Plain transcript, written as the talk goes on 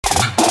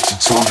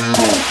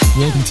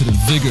Welcome to the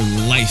Vigor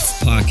Life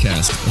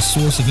Podcast, a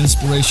source of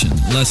inspiration,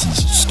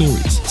 lessons,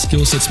 stories,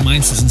 skill sets,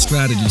 mindsets, and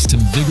strategies to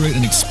invigorate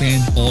and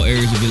expand all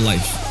areas of your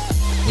life.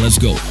 Let's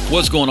go.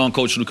 What's going on,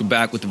 Coach Luca,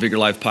 back with the Vigor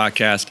Life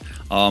Podcast.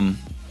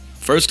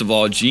 First of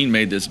all, Gene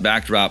made this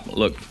backdrop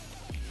look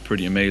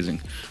pretty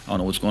amazing. I don't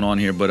know what's going on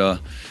here, but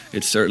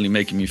it's certainly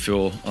making me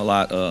feel a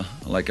lot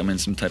like I'm in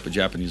some type of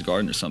Japanese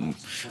garden or something.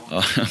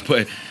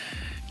 But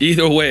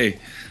either way,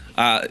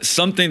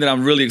 something that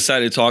I'm really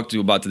excited to talk to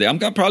you about today. I'm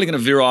probably going to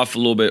veer off a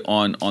little bit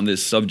on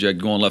this subject,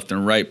 going left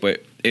and right,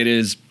 but it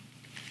is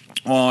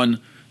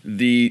on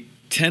the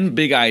 10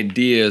 big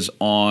ideas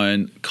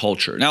on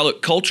culture. Now,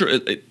 look, culture,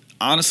 it,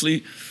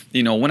 honestly,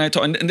 you know, when I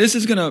talk, and this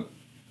is going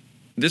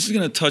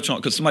to touch on,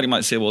 because somebody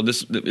might say, well,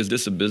 is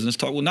this a business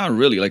talk? Well, not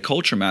really. Like,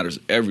 culture matters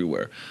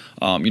everywhere.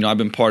 You know, I've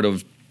been part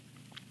of,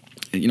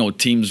 you know,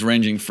 teams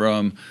ranging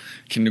from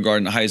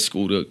kindergarten to high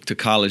school to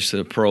college to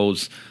the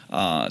pros,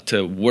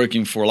 to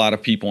working for a lot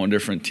of people on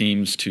different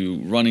teams,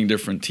 to running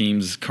different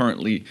teams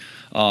currently,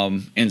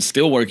 and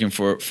still working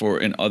for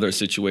in other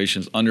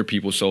situations under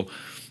people. So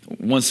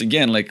once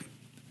again, like,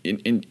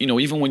 in you know,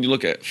 even when you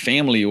look at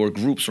family or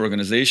groups or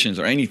organizations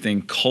or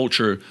anything,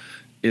 culture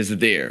is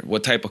there.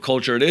 What type of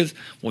culture it is?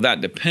 Well, that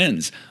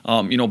depends.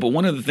 You know, but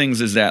one of the things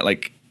is that,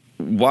 like,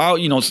 while,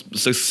 you know,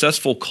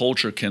 successful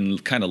culture can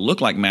kind of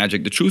look like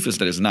magic, the truth is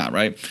that it's not,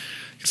 right?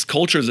 Because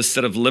culture is a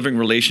set of living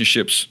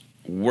relationships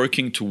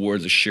working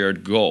towards a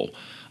shared goal.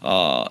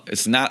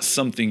 It's not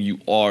something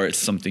you are, it's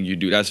something you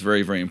do. That's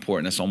very, very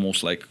important. That's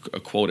almost like a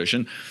quotish.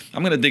 And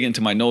I'm going to dig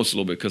into my notes a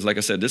little bit because, like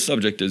I said, this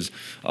subject is,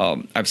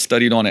 I've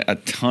studied on it a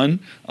ton,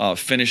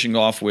 finishing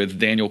off with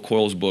Daniel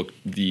Coyle's book,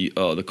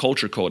 The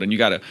Culture Code. And you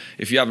got to,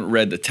 if you haven't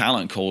read The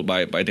Talent Code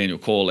by Daniel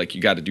Coyle, like,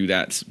 you got to do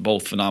that. It's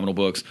both phenomenal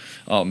books.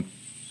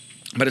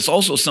 But it's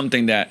also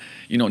something that,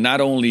 you know,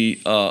 not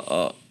only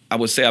I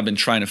would say I've been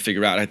trying to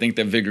figure out. I think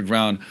that Vigor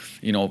Ground,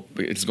 you know,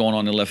 it's going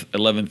on the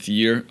 11th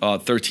year,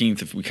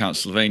 13th if we count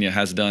Slovenia,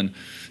 has done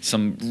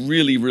some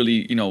really,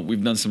 really, you know,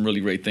 we've done some really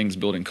great things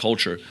building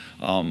culture.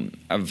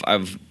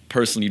 I've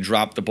personally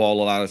dropped the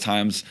ball a lot of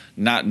times,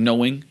 not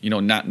knowing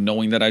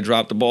that I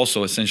dropped the ball.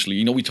 So essentially,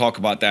 you know, we talk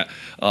about that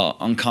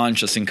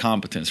unconscious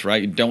incompetence,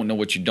 right? You don't know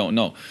what you don't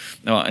know.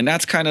 And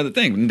that's kind of the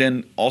thing. And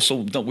then also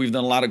we've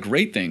done a lot of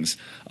great things.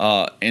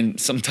 And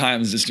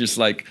sometimes it's just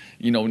like,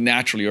 you know,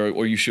 naturally,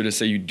 or you should have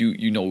said you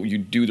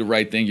do the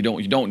right thing. You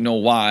don't know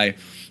why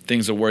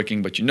things are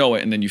working, but you know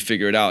it, and then you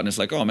figure it out. And it's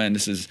like, oh man,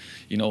 this is,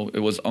 you know, it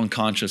was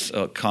unconscious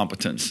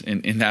competence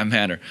in that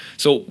manner.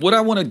 So what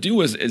I want to do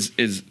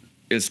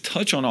is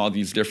touch on all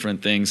these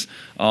different things,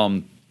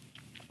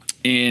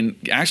 and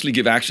actually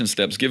give action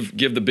steps,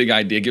 give the big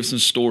idea, give some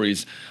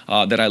stories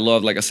that I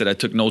love. Like I said, I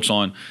took notes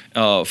on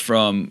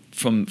from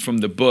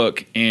the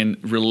book and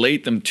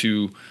relate them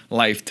to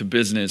life, to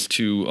business,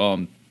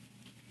 to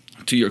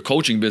your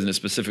coaching business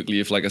specifically.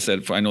 If, like I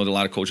said, I know that a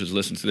lot of coaches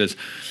listen to this,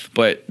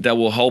 but that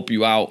will help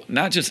you out.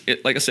 Not just,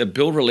 like I said,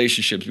 build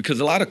relationships, because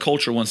a lot of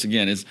culture, once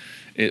again, is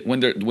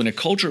when a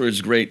culture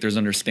is great, there's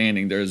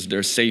understanding,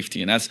 there's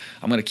safety, and that's,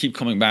 I'm going to keep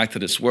coming back to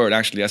this word.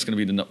 Actually, that's going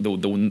to be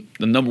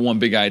the number one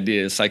big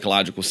idea is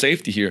psychological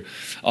safety here.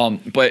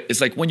 But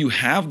it's like when you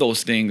have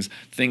those things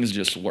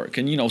just work.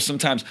 And, you know,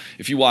 sometimes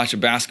if you watch a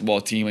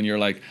basketball team and you're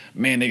like,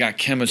 man, they got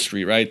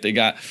chemistry, right? They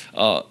got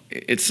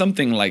it's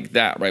something like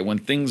that, right? When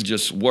things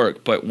just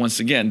work. But once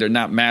again, they're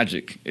not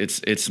magic.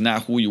 It's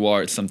not who you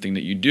are. It's something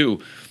that you do,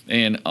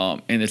 and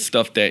it's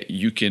stuff that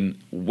you can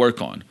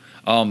work on.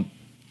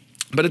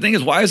 But the thing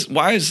is, why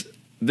is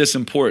this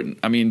important?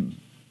 I mean,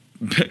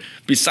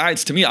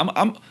 besides, to me,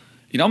 I'm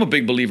a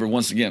big believer,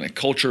 once again, that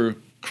culture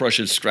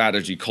crushes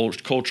strategy.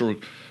 Culture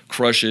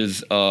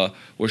crushes, or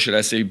should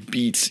I say,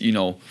 beats, you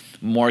know,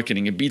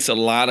 marketing. It beats a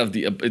lot of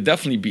it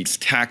definitely beats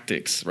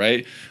tactics,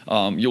 right?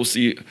 You'll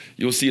see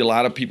a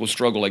lot of people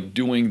struggle, like,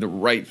 doing the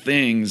right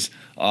things,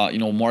 you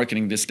know,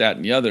 marketing this, that,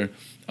 and the other.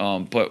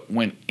 But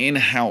when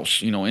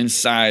in-house, you know,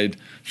 inside,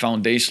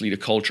 foundationally, the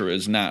culture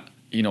is not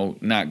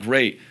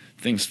great,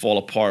 things fall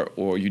apart,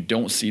 or you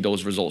don't see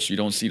those results, you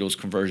don't see those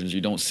conversions,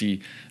 you don't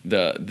see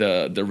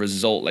the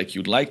result like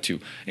you'd like to.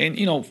 And,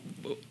 you know,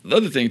 the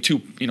other thing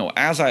too, you know,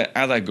 as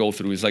I go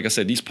through is, like I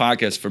said, these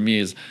podcasts for me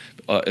is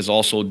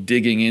also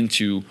digging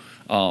into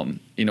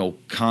you know,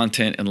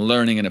 content and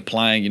learning and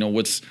applying. You know,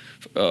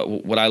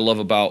 what I love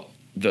about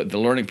the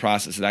learning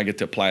process is I get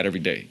to apply it every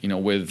day, you know,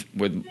 with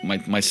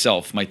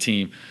myself, my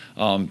team,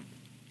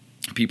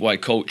 people I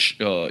coach,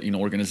 you know,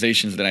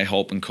 organizations that I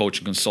help and coach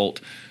and consult.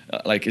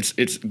 Like,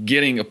 it's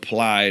getting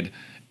applied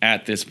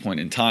at this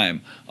point in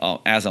time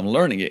as I'm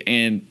learning it.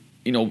 And,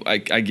 you know, I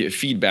get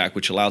feedback,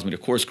 which allows me to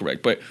course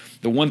correct. But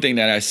the one thing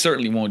that I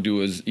certainly won't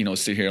do is, you know,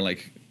 sit here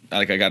like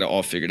I got it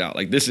all figured out.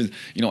 Like, this is,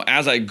 you know,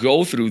 as I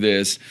go through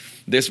this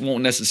this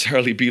won't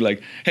necessarily be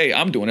like, hey,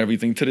 I'm doing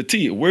everything to the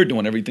T. We're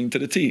doing everything to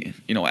the T.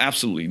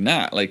 Absolutely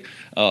not. Like,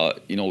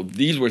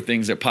 these were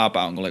things that pop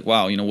out and go like,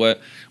 wow, you know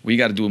what? We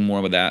got to do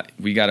more of that.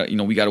 We got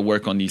to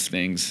work on these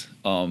things.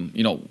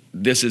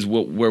 This is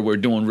where we're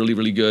doing really,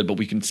 really good, but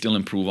we can still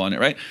improve on it,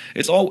 right?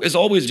 It's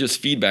always just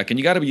feedback, and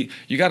you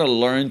got to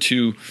learn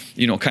to,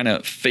 kind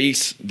of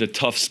face the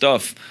tough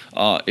stuff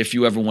if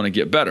you ever want to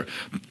get better.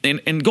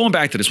 And going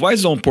back to this, why is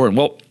it so important?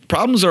 Well,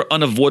 problems are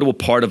unavoidable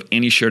part of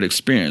any shared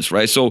experience,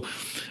 right? So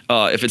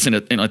if it's in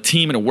a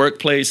team, in a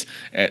workplace,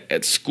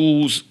 at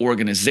schools,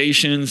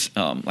 organizations,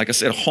 like I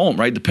said, home,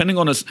 right? Depending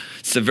on the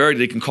severity,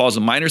 they can cause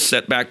a minor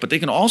setback, but they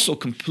can also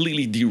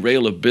completely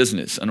derail a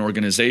business, an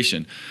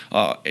organization.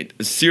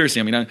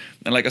 Seriously, and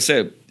like I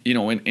said,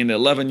 in the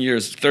 11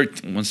 years,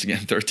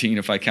 13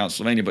 if I count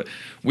Slovenia, but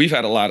we've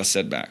had a lot of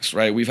setbacks,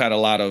 right? We've had a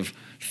lot of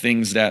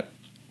things that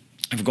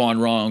have gone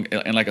wrong,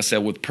 and like I said,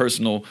 with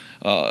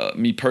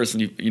me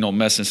personally,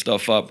 messing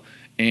stuff up,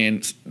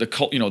 and the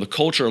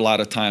culture a lot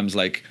of times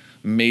like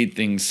made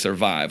things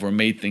survive or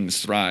made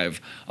things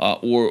thrive,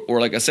 or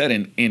like I said,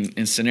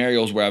 in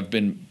scenarios where I've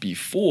been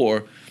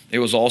before, it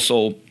was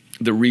also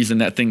the reason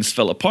that things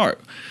fell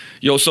apart.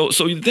 So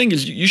the thing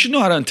is, you should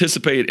know how to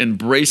anticipate,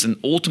 embrace, and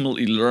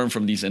ultimately learn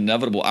from these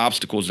inevitable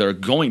obstacles that are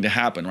going to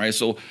happen, right?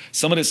 So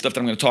some of this stuff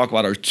that I'm going to talk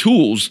about are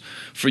tools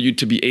for you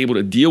to be able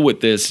to deal with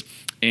this,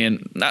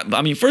 and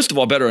first of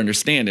all, better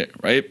understand it,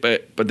 right?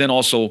 But then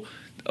also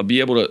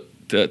be able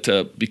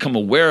to become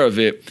aware of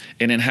it,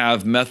 and then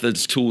have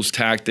methods, tools,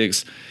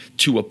 tactics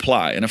to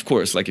apply. And of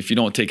course, like if you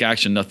don't take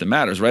action, nothing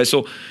matters, right?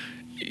 So,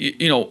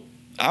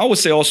 I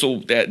always say also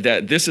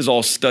that this is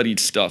all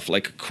studied stuff,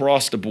 like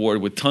across the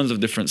board with tons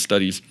of different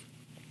studies.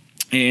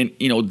 And,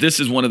 this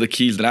is one of the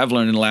keys that I've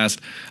learned in the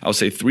last, I would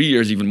say 3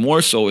 years, even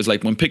more so, is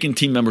like when picking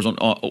team members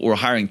or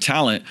hiring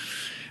talent,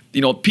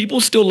 people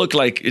still look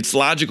like it's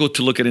logical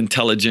to look at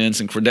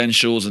intelligence and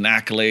credentials and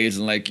accolades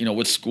and like,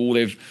 what school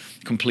they've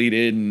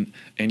completed and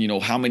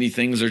how many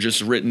things are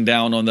just written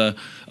down on the,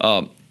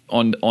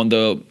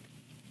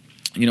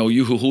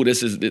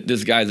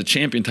 this guy's a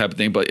champion type of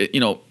thing. But,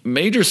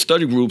 major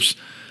study groups,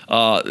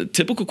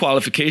 typical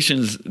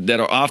qualifications that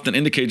are often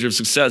indicators of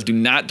success do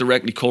not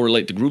directly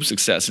correlate to group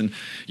success. And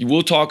you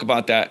will talk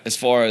about that as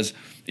far as,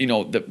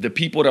 the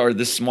people that are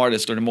the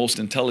smartest or the most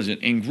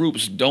intelligent in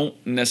groups don't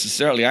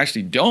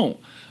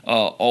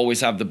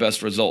always have the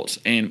best results.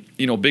 And,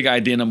 big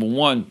idea number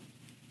one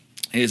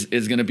is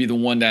going to be the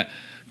one that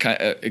kind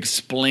of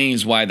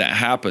explains why that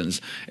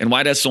happens and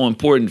why that's so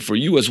important for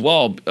you as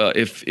well.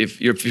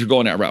 If you're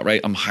going that route,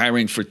 right? I'm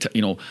hiring for,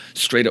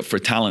 straight up for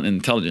talent and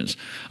intelligence.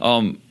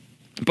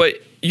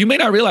 But you may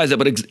not realize that,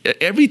 but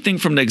everything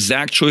from the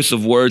exact choice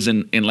of words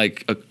in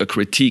like a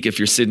critique, if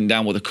you're sitting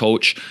down with a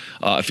coach,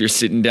 if you're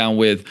sitting down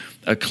with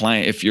a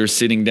client, if you're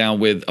sitting down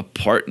with a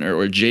partner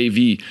or a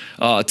JV,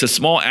 to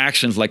small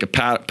actions like a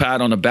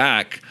pat on the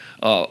back,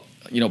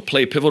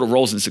 play pivotal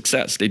roles in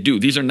success. They do.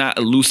 These are not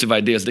elusive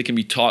ideas. They can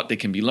be taught. They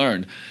can be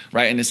learned,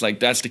 right? And it's like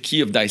that's the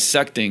key of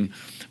dissecting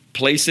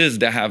places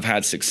that have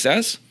had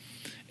success,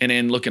 and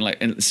then looking like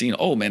and seeing,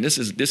 oh man, this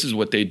is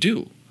what they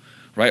do.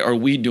 Right? Are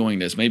we doing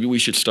this? Maybe we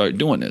should start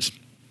doing this.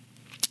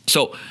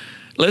 So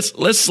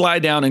let's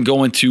slide down and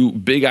go into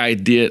big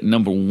idea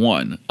number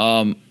one.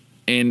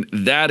 And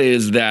that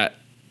is that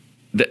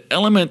the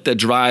element that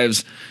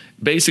drives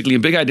basically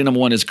big idea number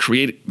one is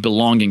create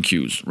belonging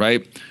cues,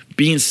 right?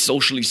 Being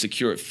socially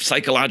secure,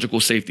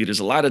 psychological safety. There's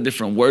a lot of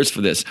different words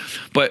for this.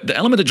 But the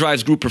element that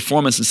drives group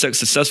performance and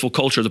successful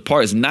cultures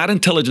apart is not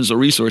intelligence or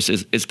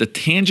resources. It's the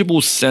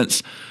tangible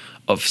sense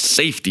of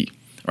safety,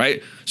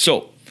 right?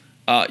 So,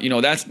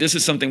 this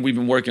is something we've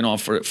been working on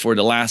for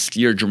the last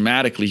year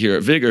dramatically here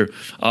at Vigor,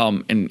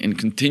 and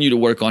continue to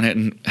work on it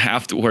and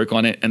have to work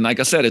on it. And like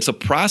I said, it's a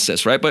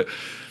process, right? But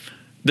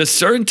the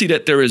certainty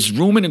that there is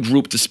room in a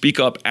group to speak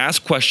up,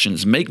 ask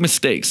questions, make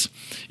mistakes,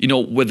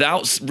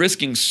 without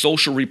risking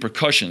social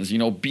repercussions,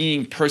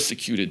 being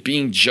persecuted,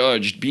 being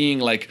judged, being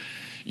like,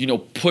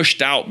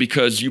 pushed out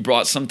because you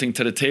brought something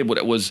to the table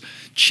that was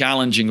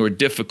challenging or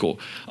difficult.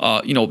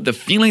 The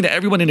feeling that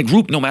everyone in the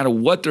group, no matter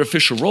what their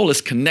official role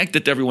is,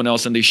 connected to everyone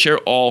else, and they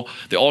all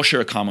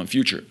share a common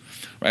future,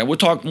 right? We'll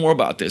talk more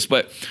about this.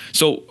 But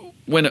so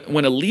when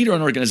a leader or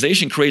an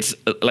organization creates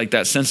like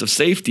that sense of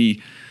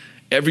safety,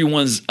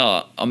 everyone's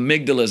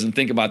amygdalas, and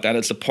think about that,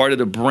 it's a part of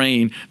the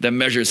brain that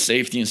measures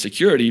safety and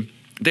security,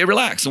 they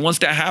relax. And once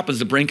that happens,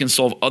 the brain can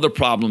solve other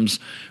problems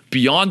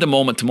beyond the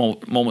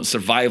moment-to-moment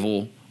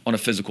survival on a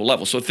physical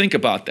level. So think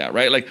about that,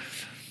 right? Like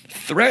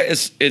threat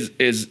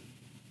is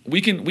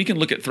we can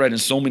look at threat in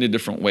so many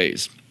different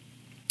ways.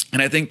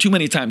 And I think too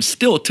many times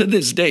still to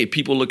this day,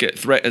 people look at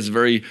threat as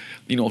very,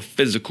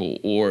 physical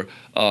or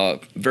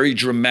very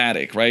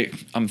dramatic, right?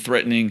 I'm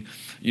threatening,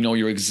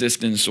 your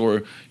existence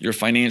or your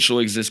financial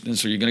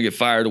existence, or you're going to get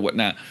fired or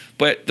whatnot.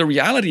 But the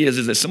reality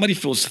is that somebody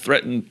feels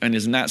threatened and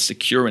is not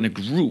secure in a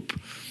group,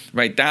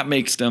 right? That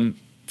makes them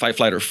fight,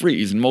 flight, or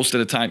freeze. And most of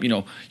the time,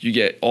 you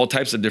get all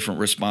types of different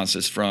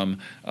responses, from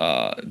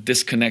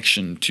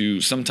disconnection to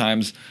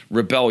sometimes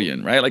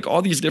rebellion, right? Like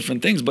all these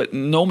different things. But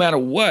no matter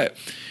what,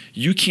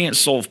 you can't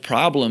solve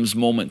problems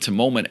moment to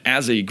moment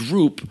as a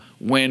group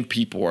when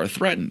people are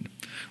threatened,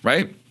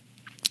 right?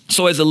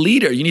 So as a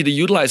leader, you need to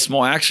utilize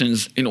small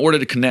actions in order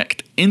to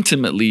connect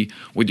intimately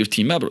with your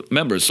team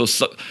members. So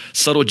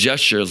subtle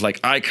gestures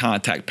like eye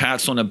contact,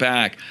 pats on the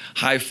back,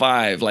 high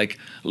five, like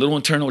little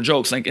internal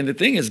jokes. Like, and the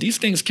thing is, these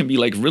things can be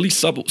like really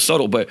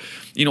subtle, but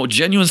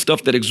genuine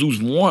stuff that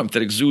exudes warmth,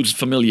 that exudes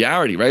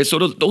familiarity, right? So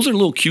those are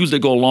little cues that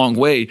go a long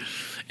way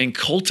and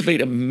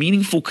cultivate a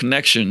meaningful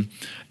connection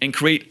and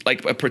create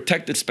like a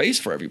protected space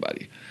for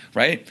everybody,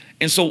 right?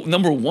 And so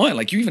number one,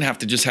 like you even have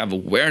to just have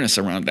awareness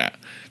around that.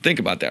 Think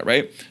about that,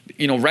 right?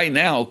 Right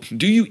now,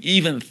 do you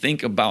even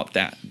think about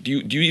that? Do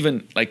you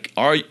even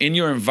are in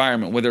your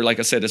environment, whether, like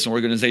I said, it's an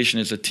organization,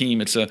 it's a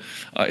team, it's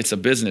a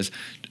business,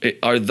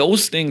 are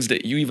those things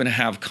that you even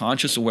have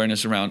conscious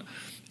awareness around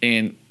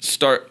and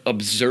start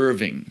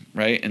observing,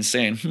 right? And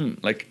saying,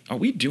 are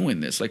we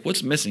doing this? Like,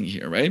 what's missing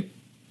here, right?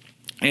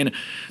 And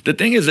the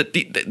thing is that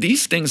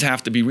these things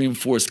have to be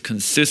reinforced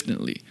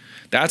consistently.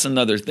 That's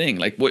another thing.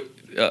 Like when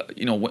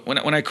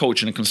I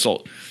coach and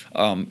consult,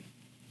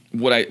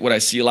 what I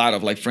see a lot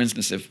of, like, for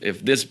instance,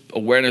 if this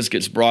awareness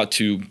gets brought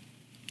to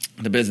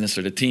the business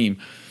or the team,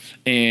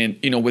 and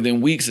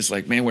within weeks it's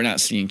like, man, we're not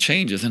seeing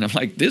changes, and I'm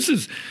like, this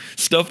is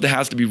stuff that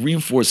has to be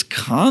reinforced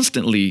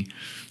constantly,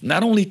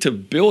 not only to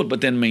build but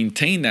then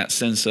maintain that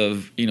sense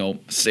of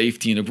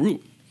safety in a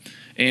group.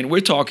 And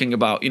we're talking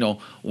about,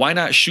 why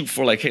not shoot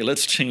for like, hey,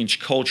 let's change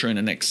culture in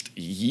the next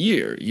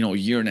year,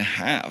 year and a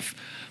half,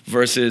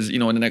 versus, in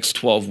the next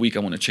 12 weeks, I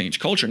want to change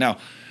culture. Now,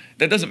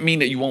 that doesn't mean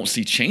that you won't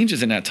see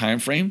changes in that time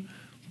frame,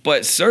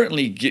 but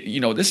certainly,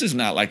 this is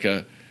not like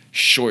a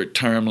short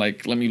term,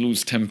 like, let me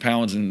lose 10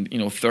 pounds in,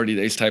 30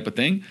 days type of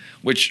thing,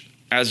 which,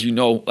 as you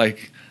know,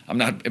 like, I'm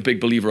not a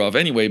big believer of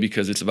anyway,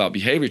 because it's about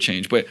behavior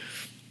change. But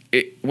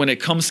when it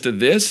comes to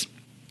this,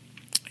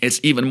 it's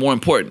even more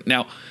important.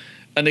 Now,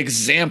 an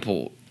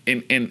example,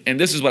 and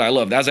this is what I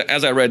loved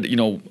as I read,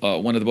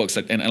 one of the books,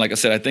 and like I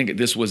said, I think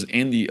this was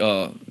in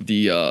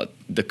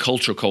the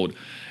Culture Code,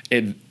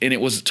 and it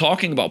was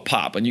talking about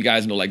Pop, and you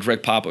guys know, like,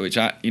 Greg Popovich.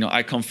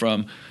 I come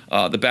from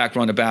the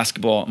background of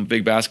basketball. I'm a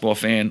big basketball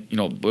fan.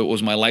 It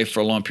was my life for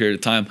a long period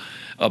of time,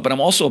 but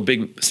I'm also a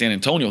big San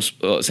Antonio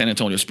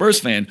Spurs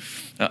fan,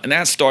 and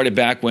that started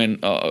back when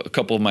a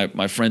couple of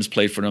my friends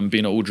played for them,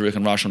 Bino Udrih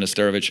and Rasho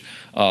Nesterovic,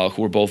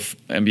 who were both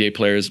NBA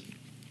players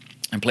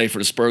and played for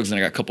the Spurs, and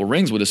I got a couple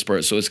rings with the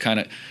Spurs. So it's kind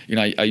of,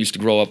 I used to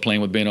grow up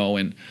playing with Bino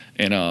and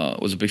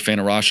was a big fan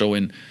of Rasho.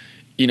 And,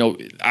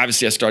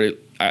 obviously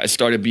I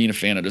started being a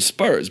fan of the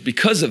Spurs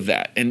because of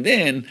that. And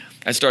then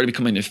I started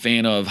becoming a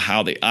fan of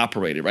how they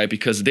operated, right?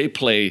 Because they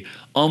play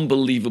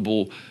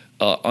unbelievable,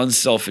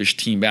 unselfish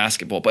team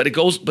basketball. But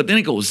then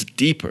it goes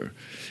deeper.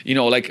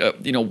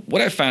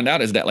 What I found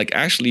out is that, like,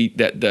 actually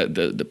that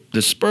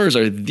the Spurs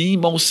are the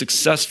most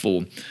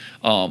successful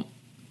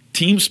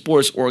team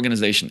sports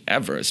organization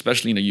ever,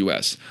 especially in the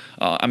U.S.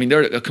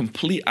 They're a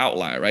complete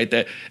outlier,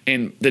 right?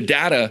 And the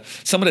data,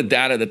 some of the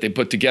data that they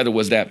put together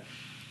was that,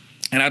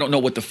 and I don't know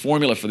what the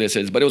formula for this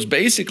is, but it was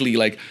basically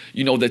like,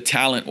 the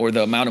talent or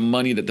the amount of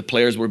money that the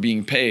players were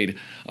being paid.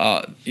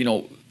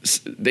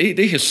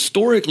 They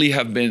historically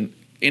have been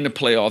in the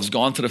playoffs,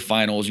 gone to the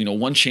finals,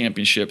 won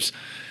championships,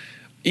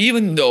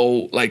 even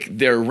though, like,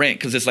 their rank,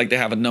 because it's like they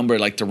have a number,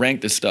 like, to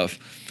rank this stuff,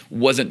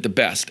 wasn't the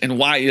best. And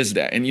why is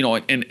that? And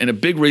and a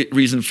big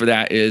reason for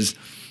that is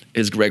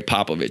Greg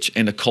Popovich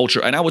and the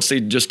culture, and I would say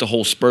just the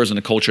whole Spurs and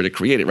the culture they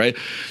created, right?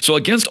 So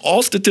against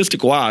all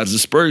statistical odds, the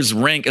Spurs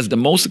rank as the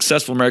most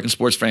successful American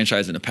sports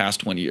franchise in the past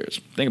 20 years.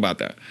 Think about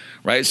that,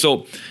 right?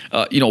 So,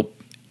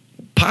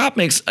 Pop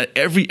makes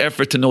every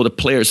effort to know the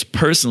players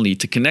personally,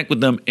 to connect with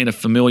them in a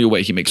familiar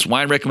way. He makes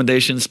wine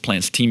recommendations,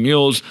 plans team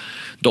meals,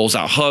 doles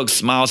out hugs,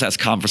 smiles, has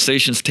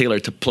conversations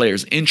tailored to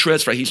players'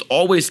 interests, right? He's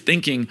always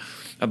thinking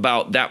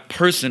about that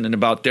person and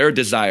about their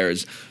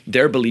desires,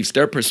 their beliefs,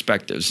 their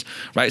perspectives,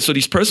 right? So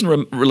these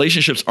personal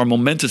relationships are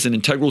momentous and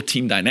integral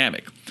team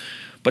dynamic,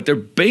 but they're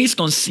based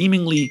on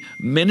seemingly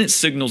minute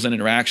signals and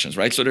interactions,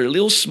 right? So they're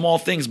little small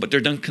things, but they're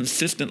done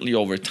consistently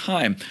over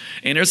time.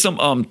 And there's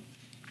some,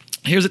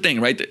 here's the thing,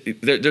 right?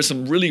 There's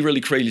some really,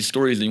 really crazy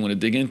stories that you want to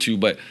dig into,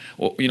 but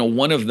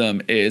one of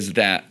them is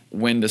that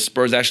when the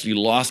Spurs actually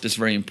lost this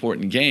very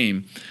important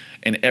game,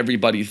 and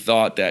everybody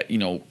thought that,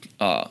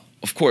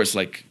 of course,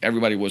 like,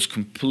 everybody was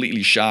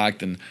completely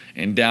shocked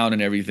and down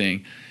and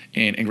everything.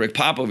 And Greg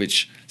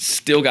Popovich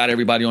still got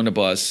everybody on the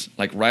bus,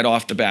 like, right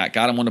off the bat,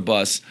 got them on the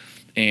bus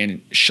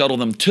and shuttled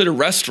them to the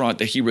restaurant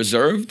that he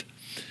reserved,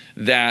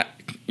 that,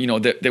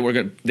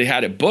 that they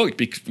had it booked,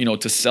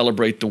 to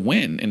celebrate the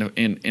win in the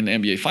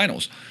NBA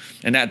Finals.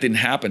 And that didn't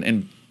happen.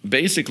 And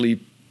basically,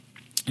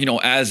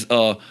 as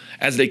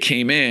they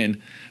came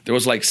in, there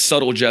was like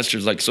subtle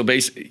gestures, like, so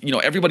basically,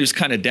 everybody was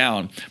kind of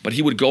down, but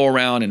he would go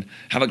around and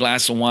have a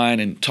glass of wine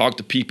and talk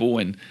to people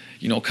and,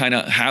 kind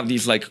of have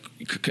these like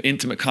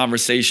intimate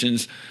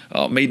conversations,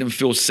 made them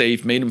feel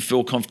safe, made them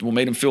feel comfortable,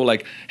 made them feel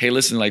like, hey,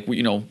 listen, like,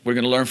 we're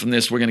going to learn from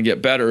this. We're going to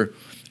get better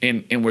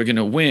and we're going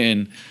to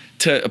win,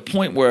 to a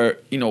point where,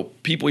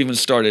 people even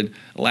started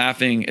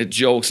laughing at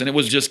jokes and it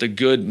was just a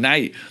good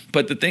night.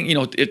 But the thing,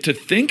 to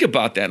think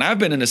about that, and I've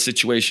been in a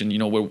situation,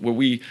 where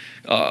we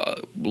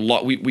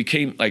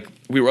came, like,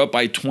 we were up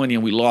by 20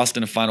 and we lost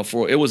in the Final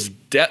Four. It was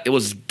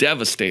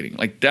devastating,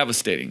 like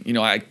devastating.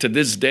 To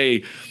this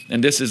day,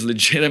 and this is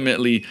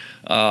legitimately,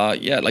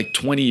 like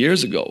 20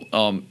 years ago,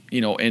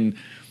 and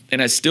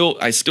I still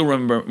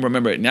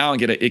remember it now and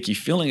get an icky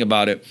feeling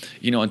about it,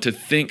 and to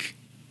think,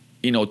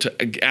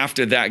 to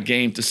after that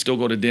game to still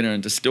go to dinner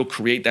and to still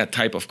create that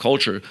type of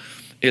culture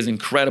is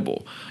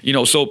incredible.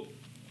 So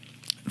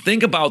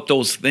think about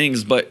those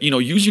things, but,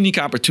 use unique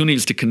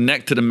opportunities to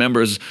connect to the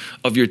members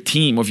of your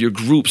team, of your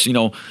groups, in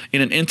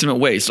an intimate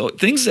way. So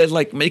things that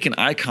like making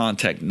eye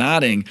contact,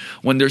 nodding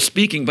when they're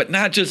speaking, but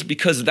not just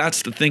because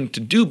that's the thing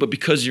to do, but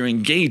because you're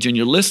engaged and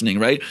you're listening,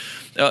 right?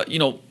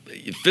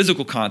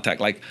 Physical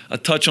contact, like a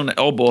touch on the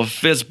elbow, a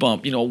fist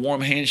bump, a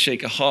warm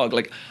handshake, a hug.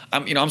 Like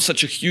I'm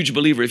such a huge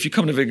believer. If you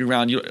come to Vigor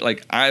Ground,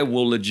 I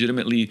will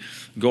legitimately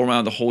go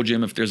around the whole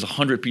gym. If there's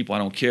 100 people, I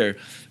don't care.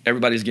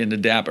 Everybody's getting a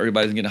dap.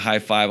 Everybody's getting a high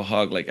five, a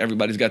hug. Like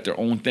everybody's got their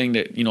own thing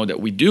that, that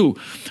we do.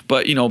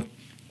 But,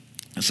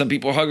 some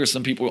people are huggers,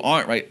 some people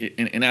aren't, right?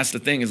 And that's the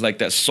thing, is like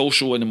that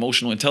social and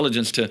emotional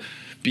intelligence to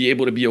be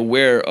able to be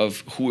aware of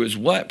who is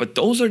what. But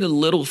those are the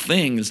little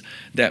things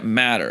that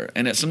matter,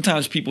 and that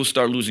sometimes people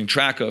start losing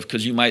track of,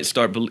 because you might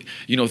start,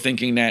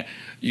 thinking that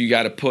you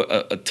got to put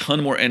a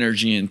ton more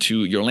energy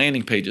into your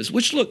landing pages,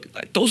 which, look,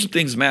 those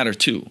things matter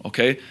too,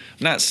 okay?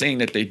 I'm not saying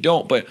that they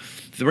don't, but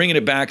bringing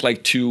it back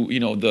like to,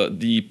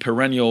 the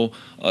perennial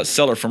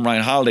seller from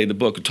Ryan Holiday, the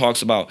book,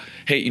 talks about,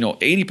 hey,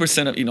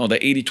 80% of, the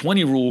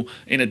 80-20 rule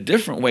in a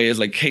different way is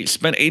like, hey,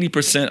 spend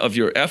 80% of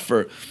your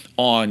effort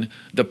on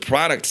the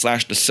product /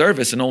 the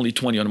service and only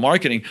 20 on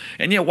marketing.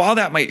 And yeah, while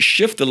that might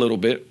shift a little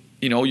bit,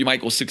 you might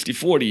go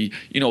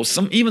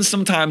 60-40,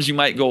 sometimes you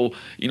might go,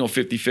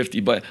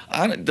 50-50, but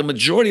the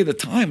majority of the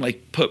time,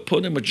 like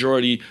put a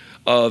majority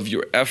of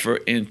your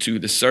effort into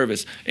the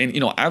service.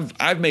 And,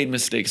 I've made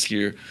mistakes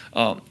here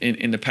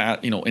in the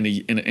past, in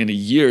the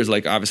years,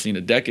 like obviously in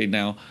a decade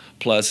now,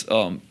 plus,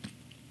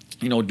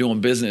 doing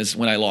business,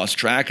 when I lost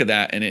track of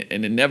that and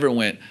it never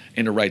went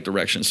in the right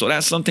direction. So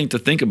that's something to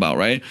think about,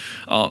 right?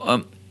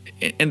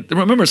 And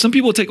remember, some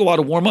people take a while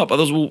to warm up.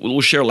 Others will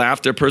share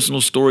laughter,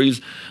 personal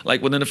stories,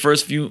 like within the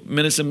first few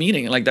minutes of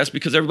meeting. Like that's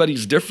because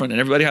everybody's different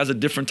and everybody has a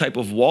different type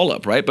of wall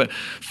up, right? But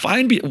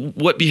find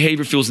what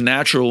behavior feels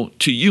natural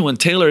to you and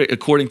tailor it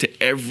according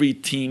to every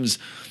team's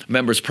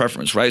member's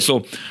preference, right?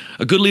 So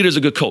a good leader is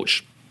a good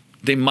coach.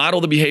 They model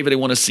the behavior they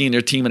want to see in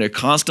their team, and they're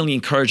constantly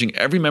encouraging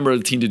every member of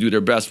the team to do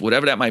their best,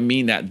 whatever that might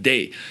mean that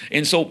day.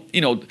 And so,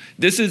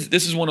 this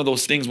is one of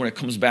those things when it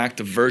comes back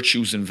to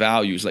virtues and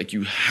values, like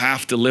you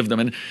have to live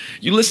them. And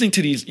you listening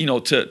to these,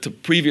 to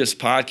previous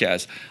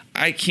podcasts,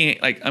 I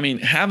can't,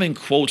 having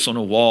quotes on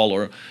a wall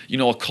or,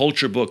 a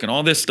culture book and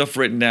all this stuff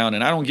written down,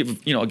 and I don't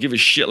give a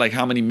shit like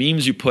how many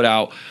memes you put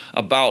out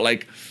about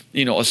like,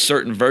 a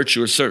certain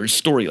virtue or a certain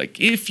story. Like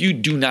if you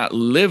do not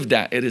live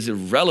that, it is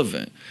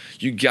irrelevant.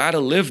 You got to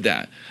live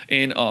that.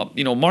 And,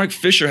 Mark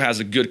Fisher has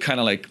a good kind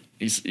of like,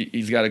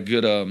 he's got a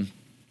good,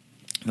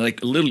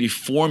 like literally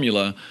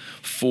formula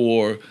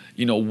for,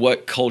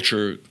 what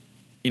culture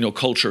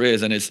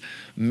is. And it's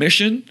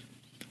mission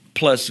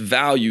plus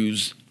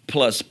values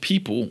plus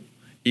people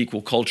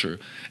equal culture.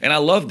 And I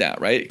love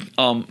that, right?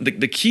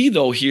 The key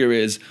though here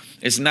is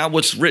it's not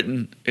what's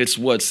written, it's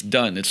what's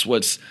done. It's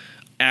what's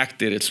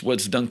acted, it's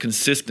what's done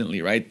consistently,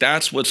 right?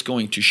 That's what's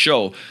going to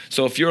show.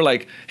 So if you're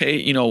like,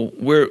 hey,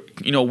 we're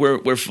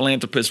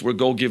philanthropists, we're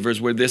go-givers,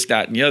 we're this,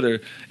 that, and the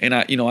other, and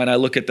I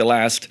look at the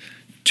last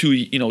 2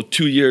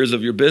 years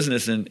of your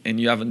business and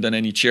you haven't done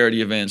any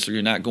charity events, or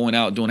you're not going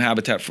out doing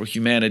Habitat for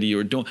Humanity,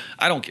 or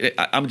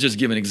I'm just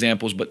giving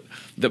examples, but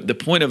the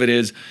point of it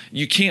is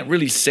you can't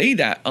really say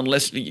that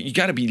unless you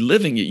got to be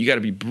living it, you got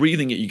to be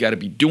breathing it, you got to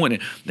be doing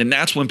it. Then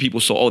that's when people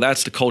say, oh,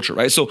 that's the culture,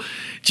 right? So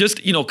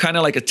just, kind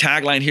of like a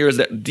tagline here is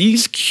that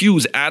these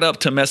cues add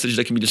up to a message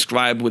that can be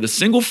described with a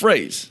single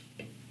phrase,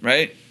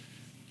 right?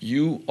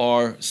 You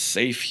are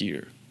safe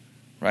here,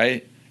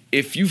 right?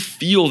 If you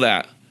feel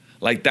that,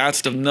 like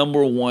that's the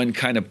number one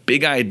kind of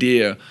big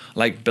idea,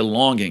 like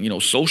belonging,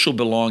 social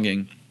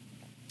belonging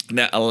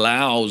that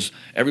allows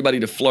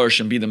everybody to flourish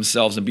and be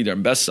themselves and be their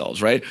best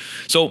selves, right?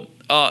 So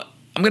I'm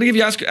going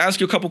to ask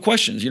you a couple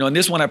questions. And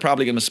this one I'm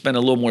probably going to spend a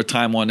little more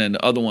time on than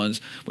the other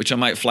ones, which I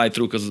might fly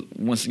through because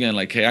once again,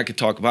 like, hey, I could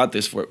talk about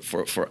this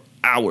for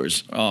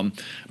hours. But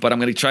I'm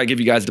going to try to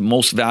give you guys the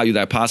most value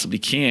that I possibly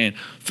can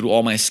through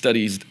all my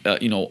studies,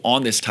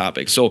 on this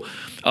topic. So,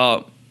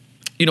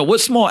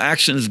 what small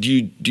actions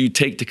do you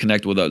take to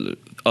connect with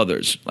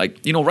others? Like,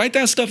 write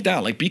that stuff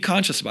down. Like, be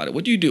conscious about it.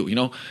 What do you do?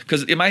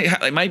 Because it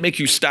might make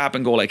you stop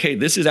and go like, hey,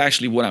 this is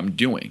actually what I'm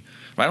doing.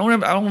 Right?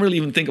 I don't really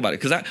even think about it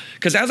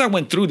because as I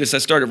went through this, I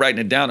started writing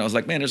it down. I was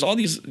like, man, there's all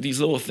these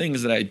little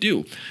things that I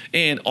do.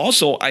 And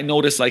also I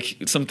noticed like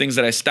some things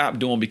that I stopped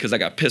doing because I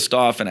got pissed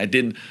off and I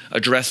didn't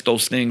address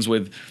those things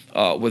with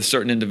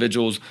certain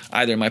individuals,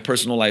 either in my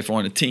personal life or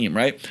on a team,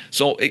 right?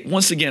 So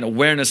once again,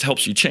 awareness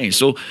helps you change.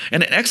 So,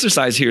 and an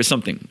exercise here is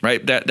something,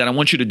 right, that I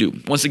want you to do.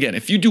 Once again,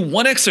 if you do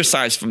one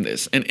exercise from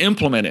this and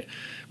implement it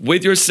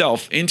with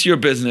yourself into your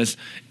business,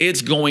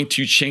 it's going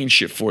to change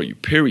shit for you,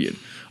 period.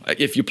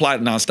 If you apply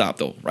it nonstop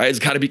though, right? It's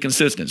got to be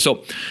consistent.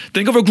 So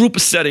think of a group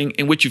setting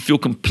in which you feel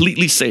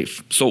completely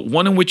safe. So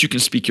one in which you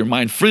can speak your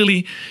mind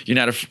freely. You're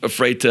not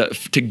afraid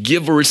to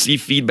give or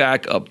receive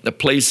feedback, a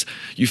place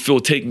you feel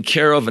taken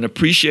care of and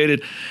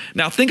appreciated.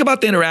 Now think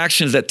about the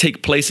interactions that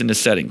take place in this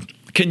setting.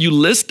 Can you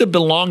list the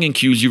belonging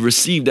cues you've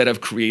received that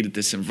have created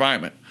this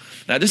environment?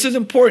 Now this is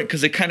important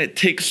because it kind of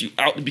takes you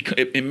out,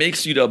 it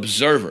makes you the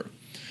observer.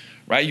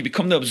 Right? You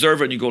become the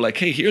observer and you go like,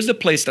 hey, here's the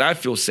place that I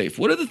feel safe.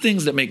 What are the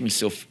things that make me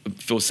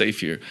feel safe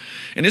here?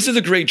 And this is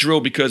a great drill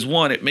because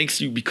one, it makes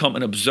you become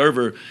an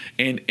observer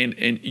and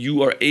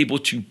you are able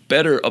to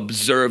better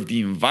observe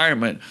the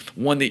environment,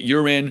 one that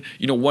you're in,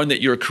 one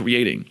that you're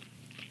creating.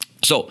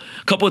 So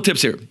a couple of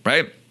tips here,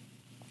 right?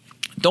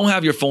 Don't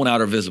have your phone out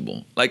or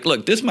visible. Like,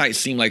 look, this might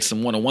seem like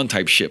some one-on-one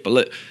type shit, but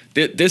look,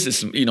 this is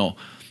some,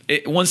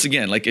 once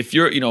again, like if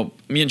you're,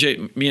 me and Jay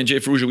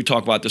Ferrugia, we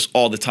talk about this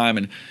all the time.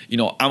 And,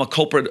 I'm a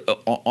culprit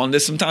on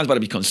this sometimes, but I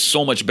become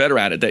so much better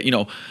at it that,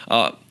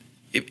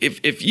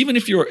 if even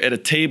if you're at a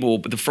table,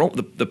 but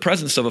the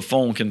presence of a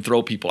phone can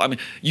throw people. I mean,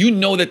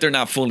 that they're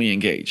not fully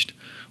engaged,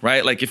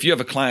 right? Like if you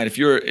have a client, if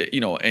you're,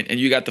 and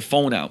you got the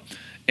phone out.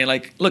 And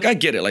like, look, I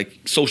get it. Like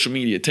social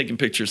media, taking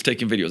pictures,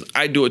 taking videos.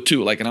 I do it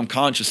too. Like, and I'm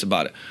conscious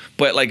about it.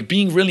 But like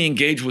being really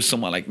engaged with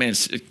someone, like, man,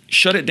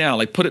 shut it down.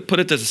 Like put it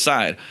to the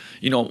side.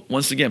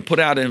 Once again, put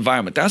out an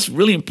environment. That's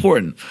really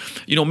important.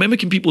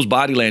 Mimicking people's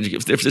body language.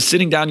 If they're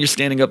sitting down, you're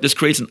standing up. This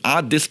creates an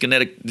odd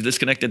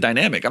disconnected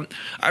dynamic.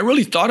 I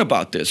really thought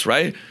about this,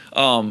 right?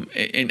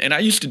 And I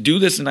used to do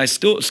this, and I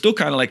still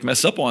kind of like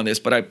mess up on this.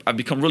 But I've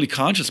become really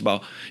conscious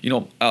about.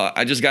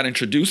 I just got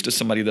introduced to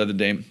somebody the other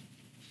day.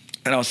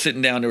 And I was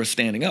sitting down, they were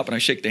standing up, and I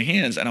shake their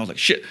hands, and I was like,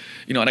 shit,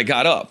 and I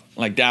got up,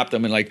 like dapped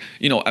them, and like,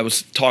 I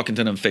was talking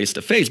to them face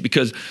to face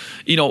because,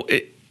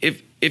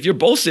 if you're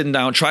both sitting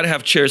down, try to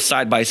have chairs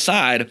side by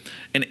side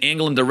and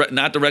angle them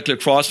not directly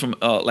across from,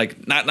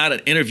 not an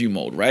interview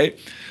mode, right?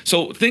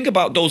 So think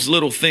about those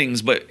little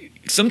things, but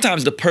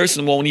sometimes the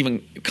person won't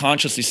even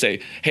consciously say,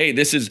 hey,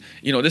 this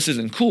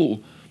isn't cool,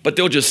 but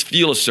they'll just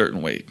feel a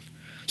certain way.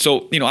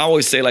 So, I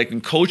always say, like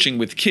in coaching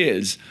with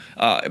kids,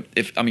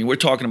 we're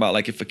talking about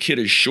like if a kid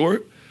is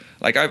short,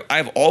 like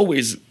I've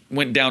always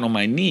went down on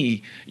my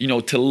knee,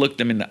 to look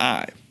them in the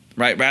eye,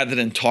 right? Rather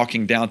than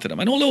talking down to them.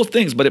 I know little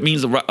things, but it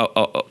means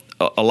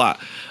a lot.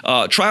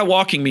 Try a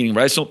walking meeting,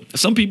 right? So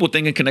some people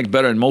think it connect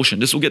better in motion.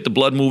 This will get the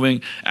blood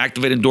moving,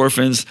 activate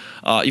endorphins.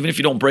 Even if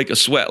you don't break a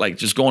sweat, like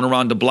just going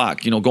around the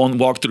block, go and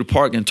walk through the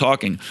park and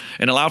talking,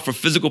 and allow for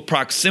physical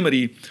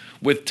proximity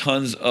with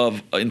tons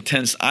of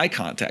intense eye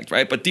contact,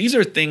 right? But these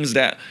are things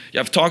that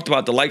I've talked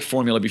about the like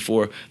formula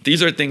before.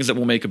 These are things that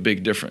will make a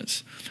big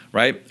difference,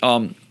 right?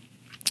 And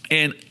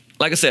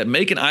like I said,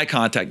 making eye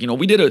contact.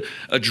 We did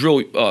a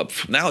drill.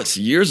 Now it's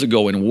years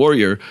ago in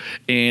Warrior,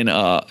 and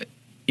I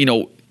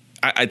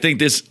think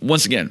this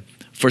once again.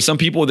 For some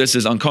people, this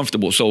is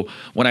uncomfortable. So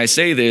when I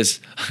say this,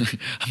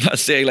 I'm not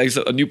saying like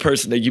a new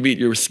person that you meet,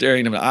 you're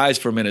staring them in the eyes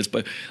for minutes.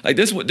 But like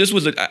this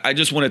was I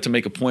just wanted to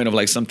make a point of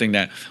like something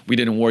that we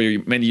did in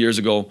Warrior many years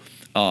ago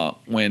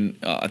when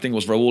I think it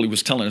was Raul. He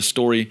was telling a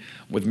story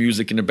with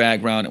music in the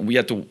background, and we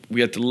had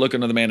to look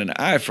another man in the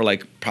eye for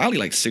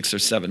probably 6 or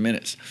 7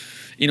 minutes.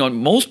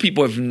 Most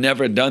people have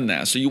never done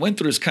that. So you went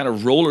through this kind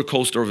of roller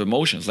coaster of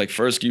emotions. Like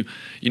first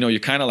you're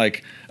kind of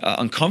like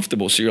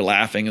uncomfortable. So you're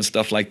laughing and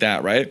stuff like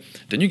that, right?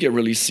 Then you get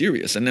really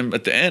serious. And then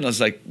at the end, it's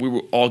like we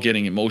were all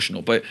getting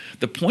emotional. But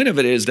the point of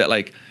it is that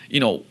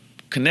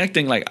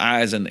connecting like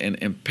eyes and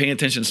paying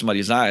attention to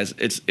somebody's eyes,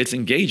 it's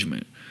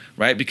engagement,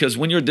 right? Because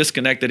when you're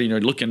disconnected and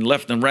you're looking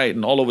left and right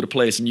and all over the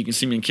place, and you can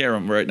see me in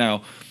Karam right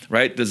now,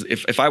 right?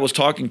 If I was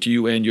talking to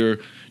you and you're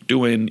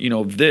doing,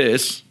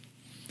 this,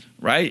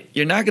 right?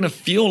 You're not going to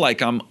feel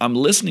like I'm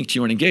listening to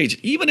you and engaged,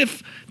 even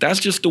if that's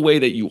just the way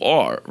that you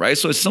are, right?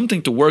 So it's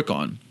something to work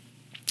on.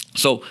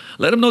 So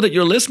let them know that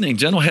you're listening.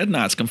 Gentle head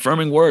nods,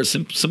 confirming words,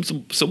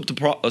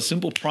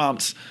 simple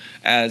prompts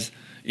as,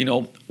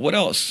 what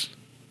else?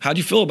 How do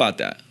you feel about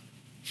that?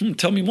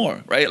 Tell me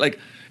more, right? Like,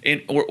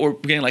 or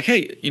again, like,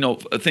 hey,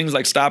 things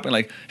like stopping,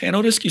 like, hey, I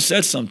noticed you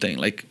said something.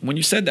 Like, when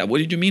you said that, what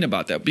did you mean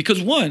about that?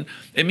 Because one,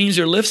 it means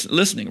you're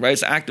listening, right?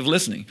 It's active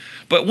listening.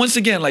 But once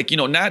again, like,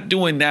 not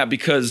doing that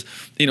because,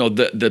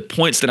 the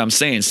points that I'm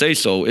saying say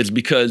so. It's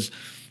because,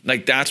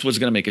 like, that's what's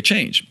going to make a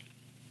change.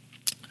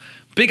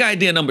 Big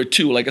idea number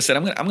 2, like I said,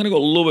 I'm gonna go a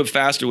little bit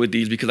faster with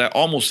these because I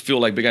almost feel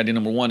like big idea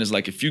number 1 is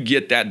like if you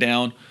get that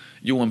down,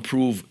 You'll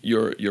improve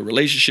your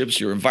relationships,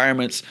 your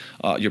environments,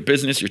 your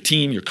business, your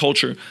team, your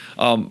culture.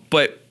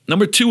 But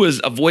number 2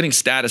 is avoiding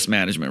status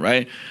management,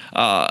 right?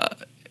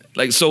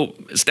 So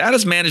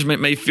status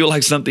management may feel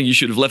like something you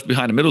should have left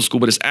behind in middle school,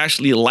 but it's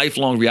actually a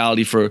lifelong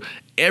reality for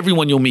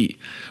everyone you'll meet,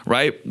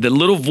 right? The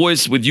little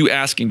voice with you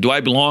asking, do I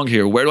belong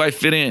here? Where do I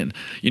fit in?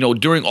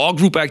 During all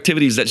group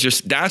activities,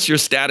 that's your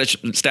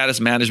status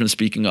management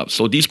speaking up.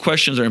 So these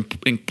questions are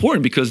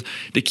important because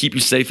they keep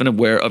you safe and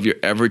aware of your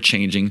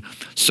ever-changing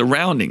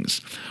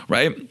surroundings,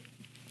 right?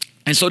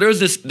 And so there's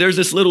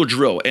this little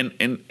drill.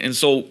 And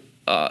so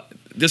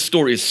this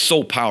story is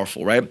so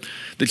powerful, right?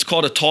 It's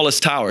called The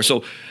Tallest Tower.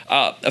 So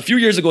a few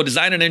years ago,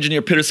 designer and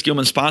engineer Peter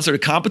Skillman sponsored a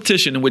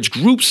competition in which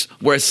groups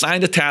were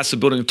assigned the task of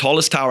building the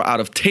tallest tower out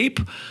of tape,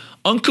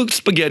 uncooked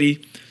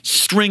spaghetti,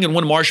 string, and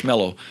one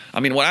marshmallow. I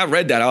mean, when I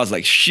read that, I was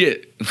like,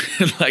 shit,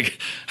 like,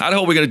 how the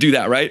hell are we going to do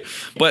that, right?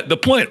 But the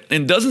point,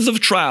 in dozens of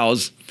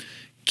trials,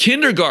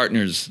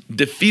 kindergartners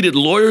defeated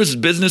lawyers,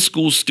 business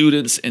school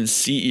students, and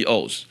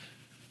CEOs.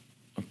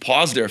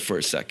 Pause there for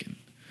a second.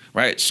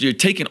 Right? So you're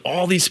taking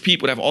all these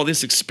people that have all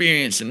this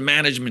experience in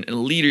management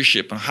and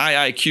leadership and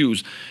high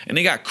IQs, and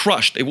they got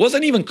crushed. It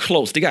wasn't even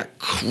close. They got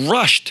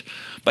crushed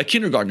by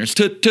kindergartners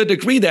to a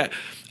degree that,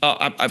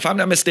 if I'm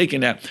not mistaken,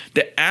 that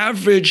the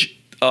average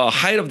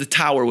height of the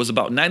tower was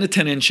about 9 to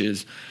 10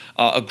 inches.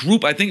 A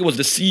group, I think it was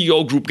the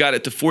CEO group, got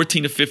it to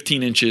 14 to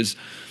 15 inches.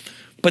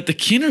 But the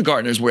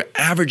kindergartners were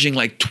averaging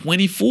like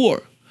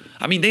 24.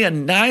 I mean, they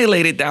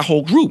annihilated that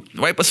whole group,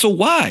 right? But so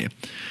why?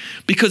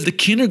 Because the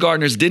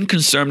kindergartners didn't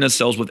concern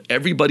themselves with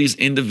everybody's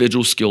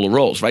individual skill or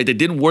roles, right? They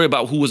didn't worry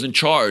about who was in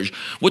charge,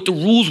 what the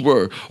rules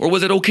were, or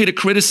was it okay to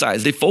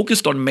criticize. They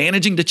focused on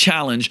managing the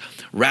challenge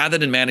rather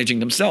than managing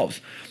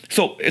themselves.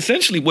 So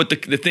essentially what the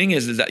thing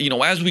is that,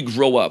 as we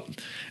grow up,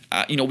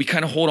 we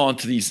kind of hold on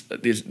to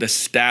the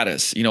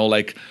status,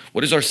 like,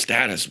 what is our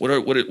status?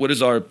 What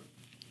is our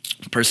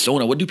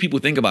persona? What do people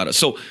think about us?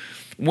 So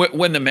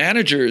when the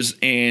managers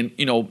and,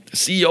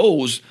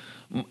 CEOs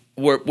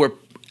were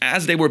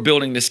as they were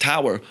building this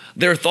tower,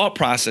 their thought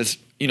process,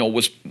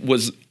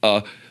 was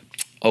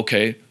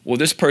okay, well,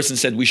 this person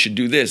said we should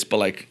do this, but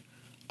like,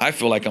 I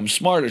feel like I'm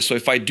smarter. So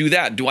if I do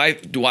that, do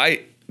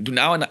I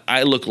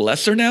look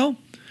lesser now?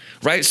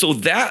 Right? So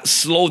that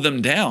slowed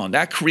them down.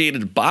 That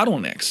created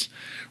bottlenecks,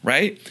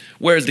 right?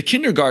 Whereas the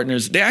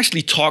kindergartners, they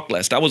actually talked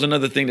less. That was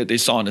another thing that they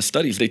saw in the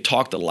studies. They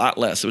talked a lot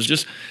less. It was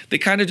just, they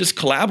kind of just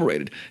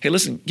collaborated. Hey,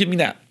 listen, give me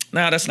that.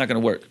 Nah, that's not going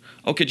to work.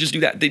 Okay, just do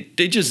that.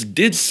 They just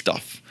did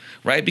stuff.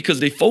 Right? Because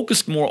they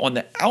focused more on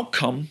the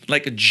outcome,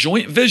 like a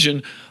joint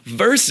vision,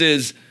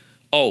 versus,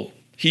 oh,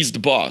 he's the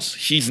boss.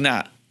 He's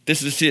not.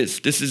 This is his.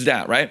 This is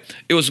that, right?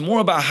 It was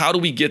more about how do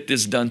we get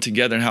this done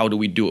together and how do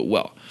we do it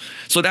well.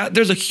 So that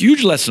there's a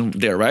huge lesson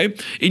there,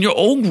 right? In your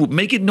own group,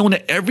 make it known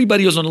that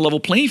everybody is on a level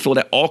playing field,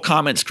 that all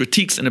comments,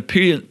 critiques, and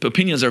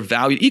opinions are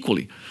valued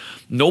equally.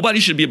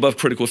 Nobody should be above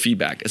critical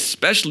feedback,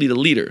 especially the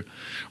leader,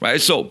 right?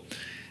 So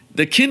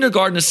the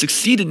kindergartners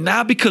succeeded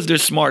not because they're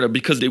smarter,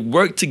 because they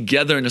work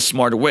together in a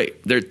smarter way.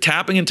 They're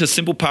tapping into a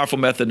simple, powerful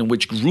method in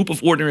which a group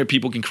of ordinary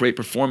people can create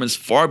performance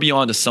far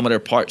beyond the sum of their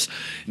parts.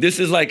 This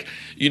is like,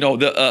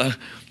 the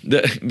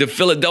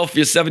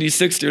Philadelphia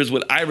 76ers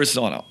with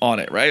Iverson on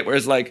it, right? Where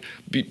it's like,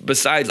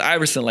 besides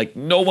Iverson, like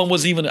no one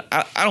was even,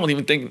 I don't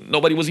even think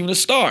nobody was even a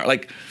star.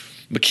 Like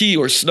McKee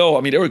or Snow,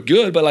 I mean, they were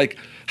good, but like,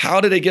 how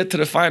did they get to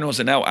the finals?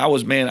 And now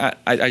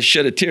I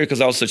shed a tear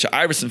because I was such an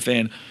Iverson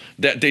fan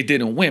that they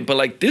didn't win. But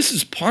like, this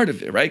is part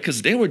of it, right?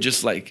 Because they were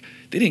just like,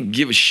 they didn't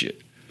give a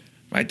shit,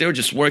 right? They were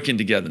just working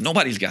together.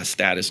 Nobody's got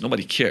status.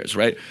 Nobody cares,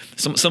 right?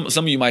 Some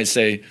of you might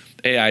say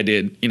AI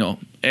did,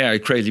 AI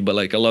crazy, but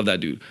like, I love that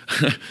dude.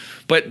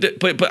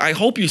 but I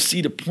hope you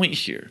see the point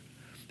here.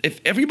 If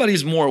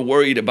everybody's more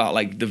worried about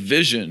like the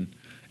vision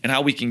and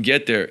how we can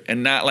get there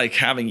and not like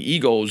having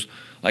egos,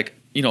 like,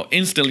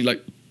 instantly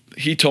like,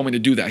 he told me to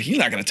do that. He's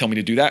not going to tell me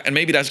to do that. And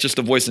maybe that's just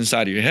a voice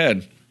inside of your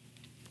head,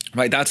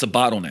 right? That's a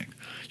bottleneck.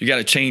 You got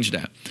to change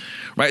that,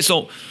 right?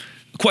 So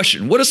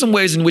question, what are some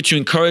ways in which you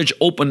encourage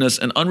openness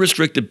and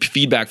unrestricted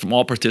feedback from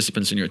all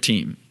participants in your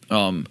team?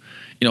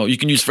 You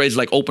can use phrases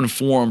like open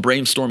forum,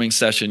 brainstorming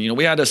session.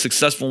 We had a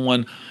successful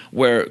one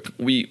where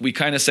we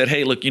kind of said,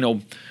 hey, look,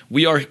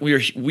 we are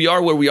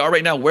where we are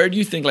right now. Where do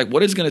you think, like,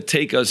 what is going to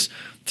take us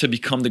to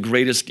become the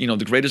greatest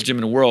gym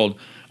in the world?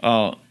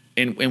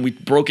 And we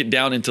broke it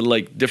down into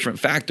like different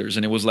factors.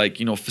 And it was like,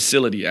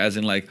 facility, as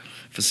in like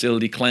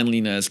facility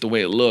cleanliness, the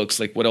way it looks,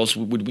 like what else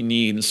would we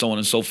need, and so on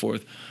and so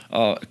forth.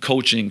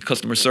 Coaching,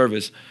 customer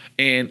service.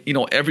 And,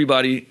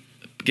 everybody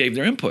gave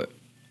their input.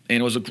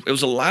 And it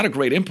was a lot of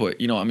great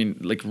input,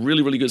 like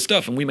really, really good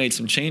stuff. And we made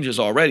some changes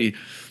already.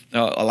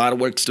 A lot of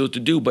work still to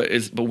do, but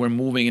we're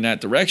moving in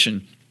that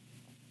direction.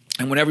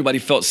 And when everybody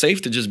felt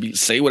safe to just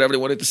say whatever they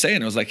wanted to say,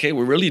 and it was like, hey,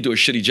 we really do a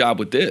shitty job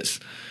with this.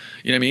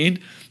 You know what I mean?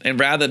 And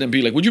rather than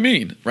be like, what do you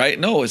mean? Right?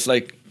 No, it's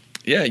like,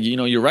 yeah,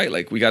 you're right.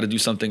 Like, we got to do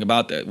something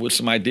about that. What's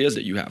some ideas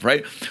that you have,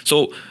 right?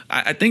 So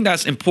I think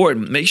that's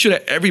important. Make sure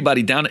that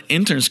everybody down to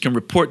interns can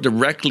report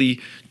directly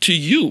to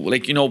you.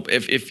 Like,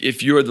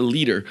 if you're the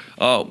leader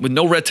with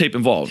no red tape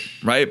involved,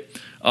 right?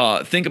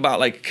 think about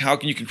like how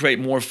you can create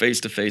more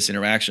face-to-face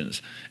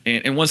interactions.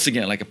 And once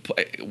again, like,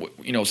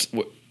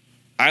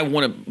 I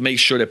want to make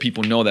sure that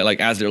people know that, like,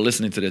 as they're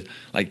listening to this,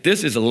 like,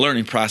 this is a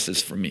learning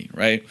process for me,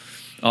 right?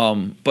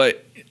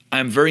 But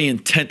I'm very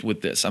intent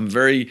with this. I'm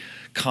very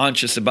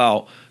conscious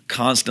about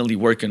constantly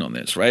working on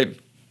this, right?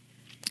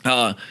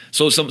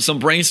 So some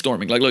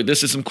brainstorming. Like, look,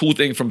 this is some cool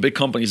thing from big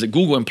companies. At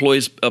Google,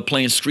 employees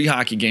playing street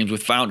hockey games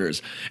with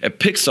founders. At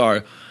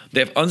Pixar, they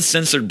have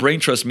uncensored brain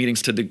trust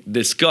meetings to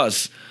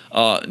discuss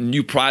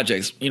new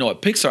projects. You know,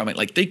 at Pixar, I mean,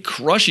 like, they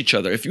crush each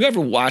other. If you ever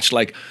watch,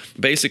 like,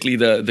 basically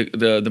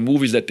the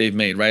movies that they've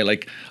made, right?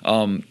 Like,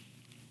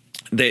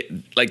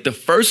 they, like, the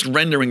first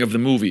rendering of the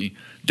movie,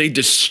 they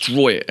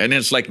destroy it, and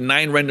it's like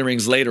 9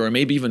 renderings later, or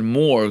maybe even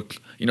more.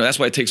 You know, that's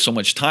why it takes so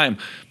much time.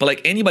 But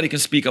like, anybody can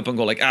speak up and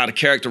go like, the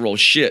character role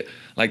shit.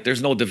 Like,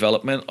 there's no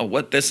development, or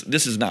what, this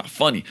is not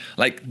funny.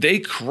 Like, they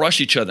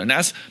crush each other.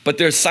 And but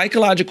there's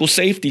psychological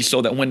safety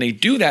so that when they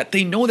do that,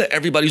 they know that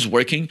everybody's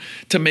working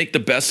to make the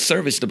best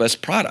service, the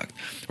best product,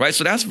 right?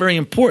 So that's very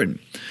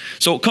important.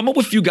 So come up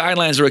with a few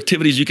guidelines or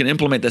activities you can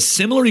implement that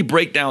similarly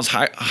break down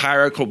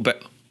hierarchical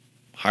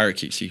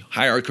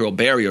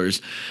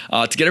barriers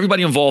to get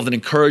everybody involved and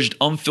encourage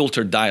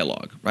unfiltered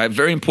dialogue, right?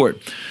 Very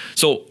important.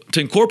 So to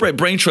incorporate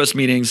brain trust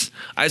meetings,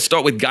 I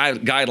start with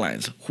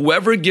guidelines.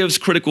 Whoever gives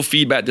critical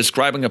feedback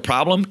describing a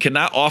problem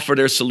cannot offer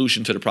their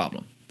solution to the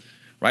problem,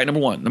 right? Number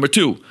 1. Number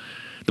 2,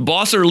 the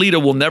boss or leader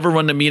will never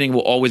run the meeting,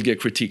 will always get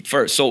critiqued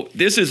first. So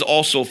this is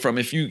also from,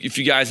 if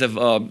you guys have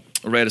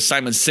read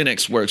Simon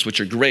Sinek's works,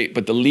 which are great,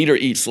 but The Leader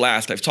Eats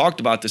Last. I've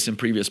talked about this in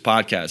previous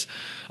podcasts.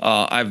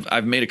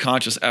 I've made a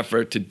conscious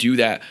effort to do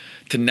that,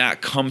 to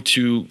not come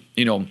to,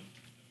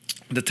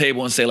 the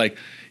table and say like,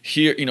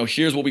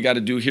 here's what we got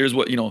to do. Here's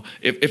what,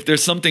 if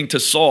there's something to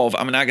solve,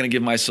 I'm not going to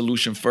give my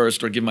solution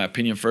first or give my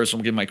opinion first. I'm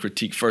going to give my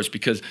critique first,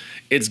 because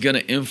it's going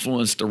to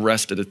influence the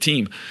rest of the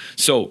team.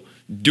 So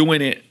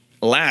doing it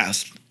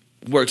last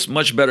works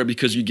much better,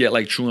 because you get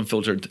like true and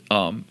filtered,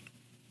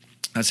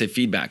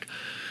 feedback.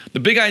 The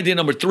big idea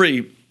number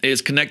 3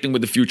 is connecting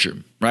with the future,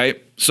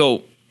 right?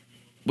 So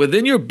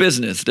within your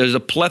business, there's a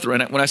plethora.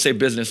 And when I say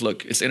business,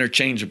 look, it's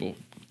interchangeable.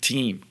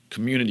 Team,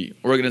 community,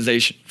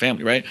 organization,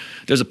 family, right?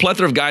 There's a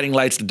plethora of guiding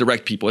lights to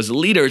direct people. As a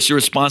leader, it's your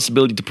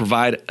responsibility to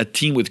provide a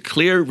team with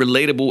clear,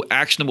 relatable,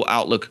 actionable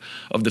outlook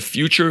of the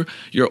future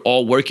you're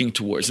all working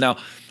towards. Now,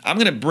 I'm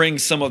going to bring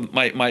some of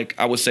my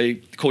I would say,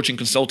 coaching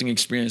consulting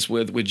experience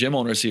with gym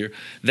owners here,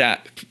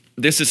 that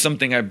this is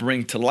something I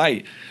bring to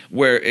light,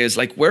 where is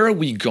like, where are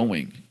we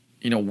going?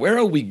 Where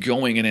are we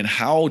going? And then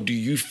how do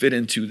you fit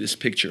into this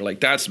picture?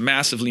 Like, that's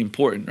massively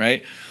important,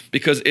 right?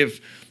 Because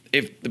if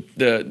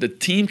the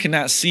team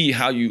cannot see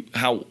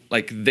how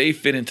like they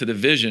fit into the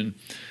vision,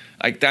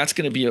 like, that's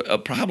going to be a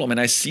problem. And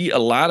I see a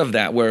lot of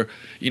that where,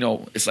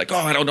 it's like,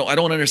 I don't know. I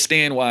don't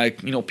understand why,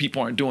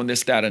 people aren't doing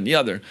this, that, and the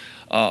other.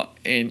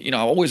 And I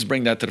always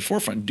bring that to the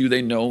forefront. Do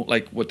they know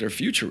like what their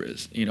future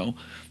is,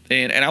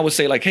 And I would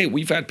say like, hey,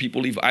 we've had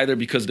people leave either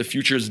because the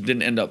futures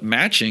didn't end up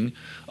matching,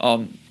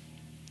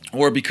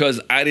 or because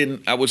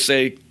I would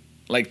say,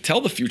 like, tell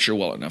the future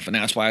well enough. And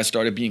that's why I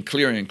started being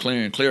clearer and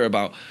clearer and clearer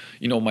about,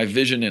 my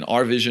vision and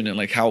our vision, and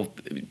like how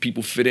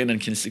people fit in and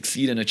can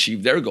succeed and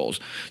achieve their goals.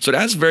 So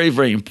that's very,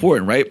 very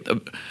important, right?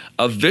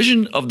 A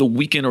vision of the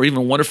weekend or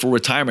even wonderful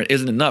retirement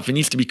isn't enough. It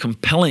needs to be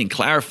compelling,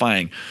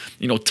 clarifying,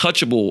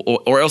 touchable,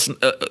 or else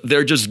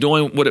they're just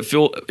doing what it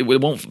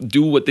won't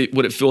do what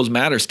it feels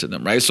matters to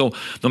them, right? So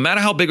no matter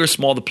how big or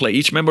small the play,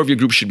 each member of your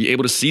group should be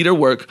able to see their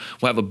work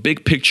will have a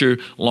big picture,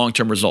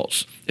 long-term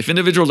results. If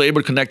individuals are able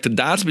to connect the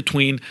dots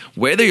between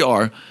where they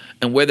are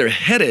and where they're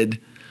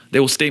headed, they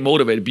will stay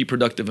motivated, be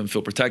productive, and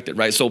feel protected,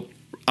 right? So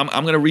I'm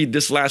going to read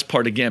this last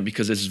part again,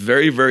 because it's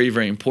very, very,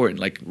 very important.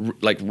 Like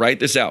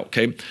write this out,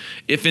 okay?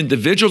 If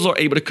individuals are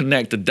able to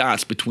connect the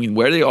dots between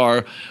where they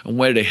are and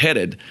where they're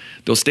headed,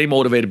 they'll stay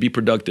motivated, be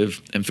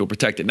productive, and feel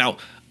protected. Now,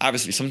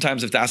 obviously,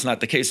 sometimes if that's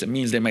not the case, it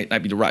means they might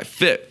not be the right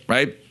fit,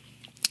 right?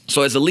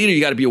 So as a leader, you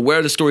got to be aware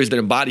of the stories that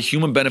embody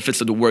human benefits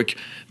of the work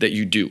that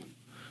you do.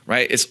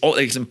 Right? It's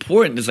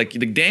important. It's like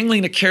the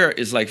dangling the carrot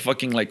is like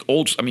fucking like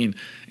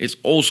it's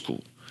old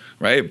school,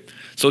 right?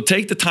 So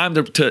take the time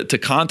to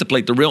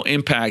contemplate the real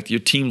impact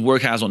your team's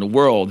work has on the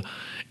world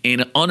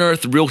and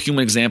unearth real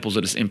human examples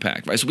of this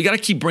impact, right? So we got to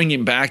keep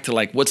bringing back to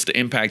like, what's the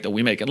impact that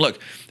we make? And look,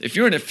 if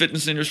you're in the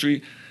fitness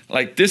industry,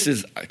 like this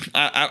is,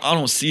 I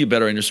don't see a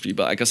better industry,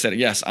 but like I said,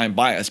 yes, I'm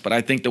biased, but I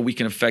think that we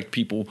can affect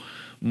people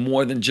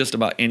more than just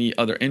about any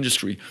other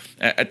industry.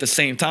 At the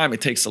same time, it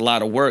takes a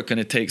lot of work,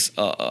 and it takes,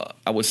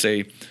 I would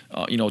say,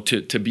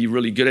 to be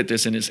really good at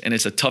this, and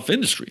it's a tough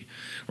industry,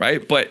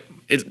 right? But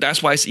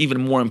that's why it's even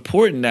more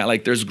important that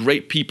like there's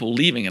great people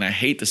leaving, and I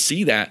hate to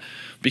see that,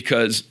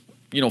 because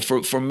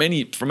for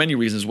many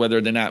reasons, whether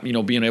they're not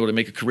being able to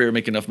make a career,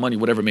 make enough money,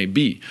 whatever it may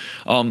be.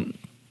 And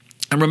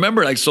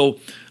remember,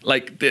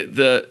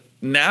 the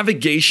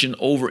navigation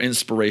over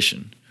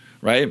inspiration,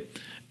 right?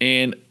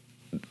 And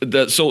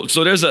so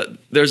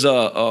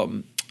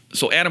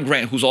Adam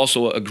Grant, who's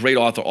also a great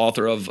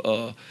author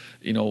of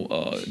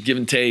Give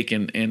and Take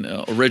and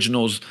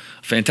Originals,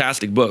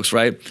 fantastic books,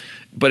 right?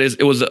 But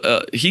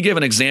he gave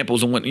an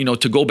examples on when,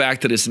 to go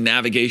back to this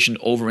navigation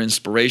over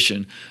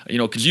inspiration,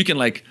 because you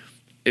can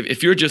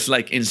if you're just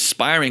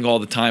inspiring all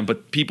the time,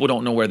 but people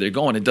don't know where they're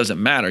going, it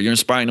doesn't matter. You're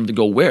inspiring them to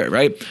go where,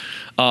 right?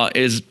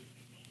 This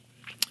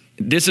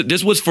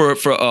was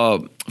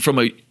from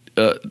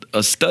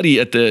a study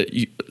at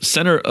the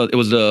center. It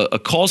was a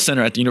call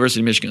center at the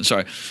University of Michigan.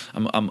 Sorry,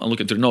 I'm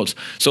looking through the notes.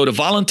 So the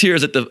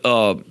volunteers at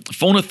the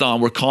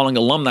phone-a-thon were calling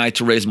alumni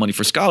to raise money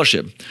for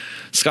scholarship.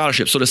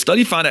 So the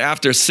study found that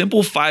after a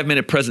simple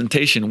 5-minute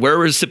presentation, where a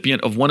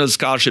recipient of one of the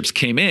scholarships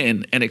came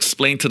in and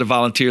explained to the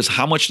volunteers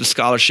how much the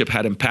scholarship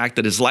had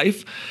impacted his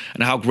life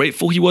and how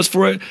grateful he was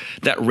for it,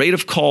 that rate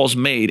of calls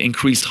made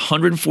increased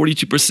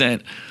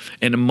 142%,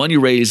 and the money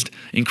raised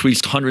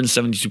increased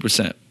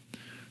 172%.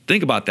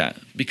 Think about that,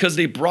 because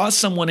they brought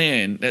someone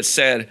in that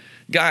said,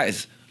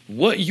 guys,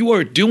 what you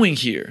are doing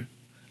here,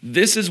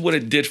 this is what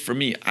it did for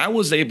me. I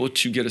was able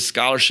to get a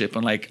scholarship,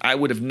 and I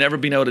would have never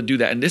been able to do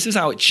that. And this is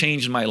how it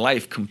changed my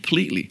life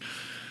completely.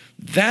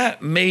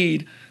 That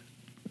made,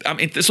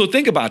 so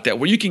think about that,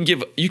 where you can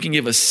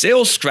give a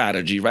sales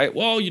strategy, right?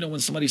 Well, when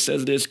somebody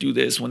says this, do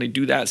this. When they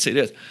do that, say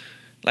this.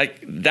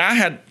 That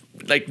had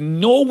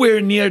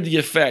nowhere near the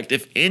effect,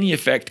 if any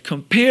effect,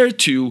 compared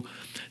to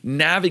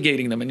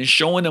navigating them and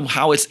showing them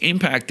how it's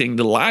impacting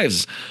the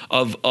lives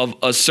of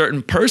a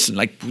certain person,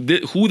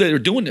 who they're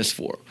doing this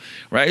for,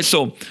 right?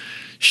 So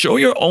show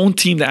your own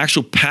team the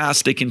actual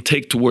paths they can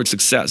take towards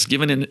success.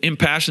 Giving an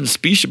impassioned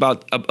speech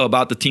about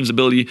the team's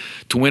ability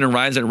to win and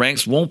rise in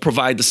ranks won't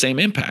provide the same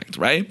impact,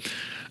 right?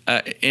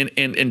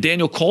 And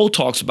Daniel Cole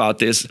talks about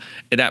this,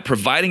 that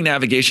providing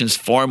navigation is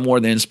far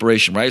more than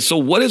inspiration, right? So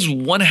what is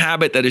one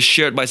habit that is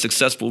shared by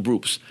successful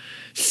groups?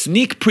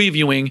 Sneak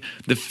previewing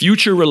the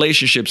future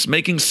relationships,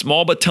 making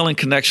small but telling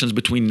connections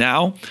between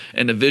now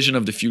and the vision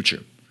of the future.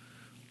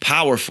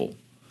 Powerful.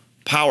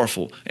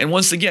 And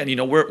once again,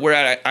 we're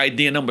at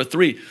idea number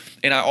 3.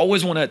 And I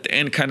always want to at the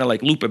end kind of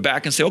loop it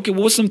back and say, okay,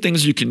 well, what's some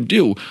things you can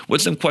do?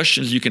 What's some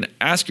questions you can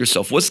ask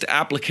yourself? What's the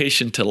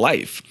application to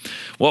life?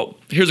 Well,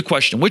 here's a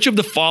question. Which of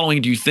the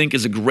following do you think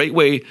is a great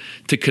way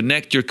to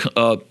connect your,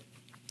 I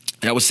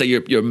would say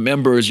your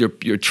members,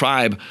 your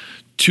tribe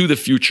to the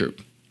future,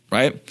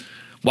 right?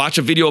 Watch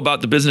a video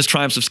about the business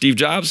triumphs of Steve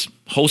Jobs.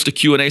 Host a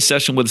Q&A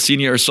session with a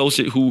senior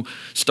associate who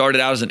started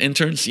out as an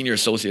intern. Senior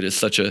associate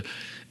is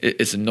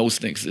it's a nose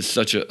stinks. It's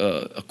such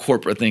a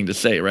corporate thing to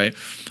say, right?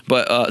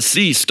 But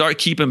C, start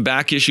keeping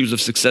back issues of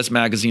Success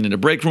Magazine in the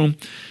break room.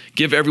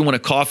 Give everyone a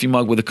coffee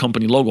mug with a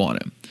company logo on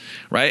it,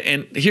 right?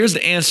 And here's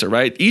the answer,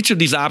 right? Each of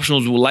these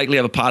optionals will likely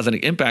have a positive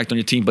impact on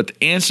your team, but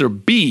the answer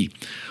B,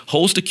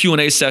 host a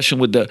Q&A session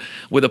with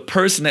a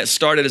person that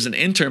started as an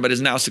intern but is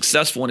now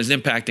successful and is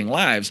impacting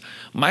lives,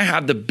 might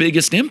have the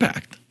biggest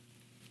impact,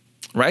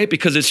 right?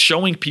 Because it's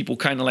showing people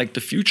kind of the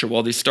future.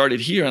 Well, they started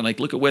here and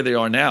look at where they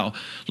are now.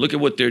 Look at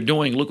what they're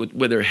doing. Look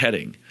where they're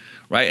heading,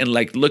 right? And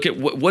look at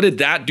what did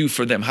that do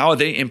for them? How are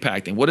they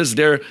impacting? What is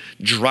their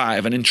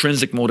drive and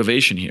intrinsic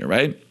motivation here,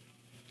 right?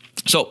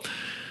 So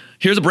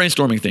here's a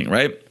brainstorming thing,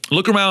 right?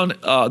 Look around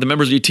the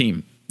members of your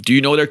team. Do you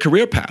know their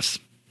career paths,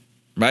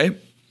 right?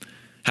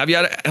 Have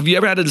you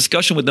ever had a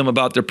discussion with them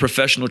about their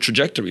professional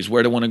trajectories,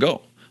 where they want to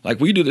go?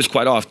 We do this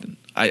quite often.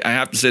 I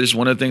have to say this is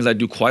one of the things I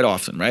do quite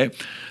often, right?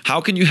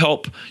 How can you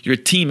help your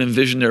team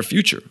envision their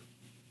future?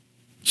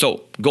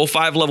 So go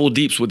 5 levels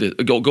deep with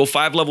it. Go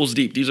 5 levels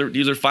deep. These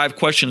are 5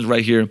 questions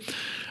right here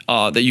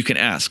that you can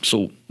ask.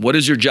 So what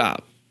is your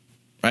job,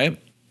 right?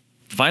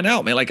 Find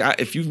out, man.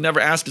 If you've never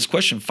asked this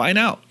question, find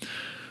out.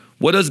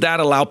 What does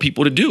that allow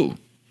people to do?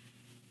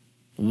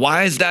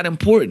 Why is that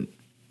important?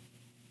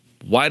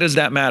 Why does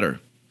that matter?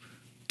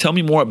 Tell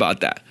me more about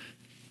that.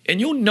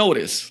 And you'll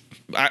notice,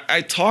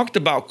 I talked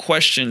about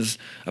questions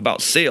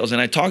about sales,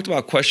 and I talked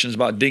about questions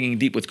about digging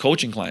deep with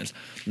coaching clients.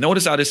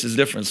 Notice how this is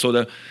different. So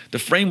the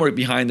framework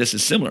behind this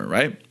is similar,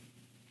 right?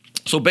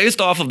 So based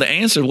off of the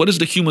answer, what is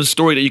the human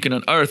story that you can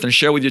unearth and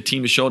share with your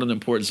team to show them the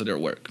importance of their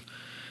work?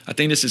 I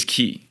think this is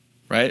key,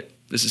 right?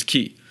 This is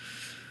key.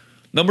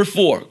 Number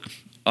 4,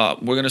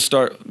 we're gonna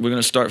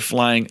start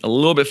flying a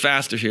little bit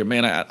faster here,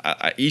 man.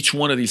 I each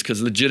one of these could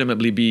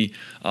legitimately be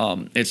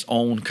its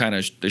own kind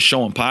of the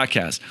show and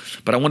podcast,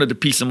 but I wanted to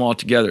piece them all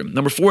together.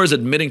 Number 4 is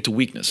admitting to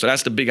weakness. So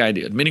that's the big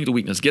idea: admitting to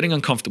weakness, getting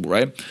uncomfortable,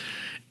 right?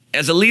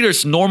 As a leader,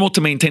 it's normal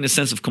to maintain a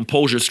sense of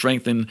composure,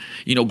 strength, and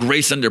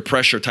grace under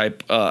pressure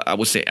type, I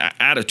would say,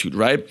 attitude,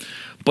 right?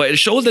 But it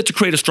shows that to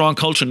create a strong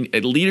culture,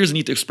 leaders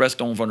need to express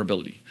their own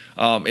vulnerability.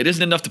 It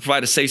isn't enough to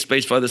provide a safe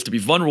space for others to be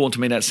vulnerable and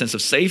to maintain that sense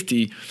of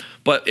safety,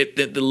 but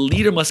the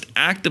leader must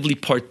actively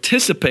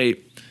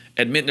participate,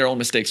 admit their own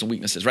mistakes and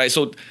weaknesses, right?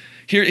 So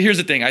here's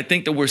the thing. I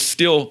think that we're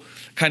still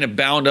kind of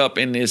bound up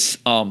in this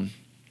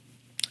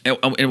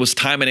it was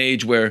time and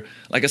age where,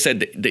 like I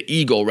said, the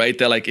ego, right?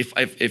 That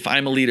if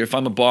I'm a leader, if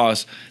I'm a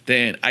boss,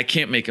 then I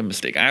can't make a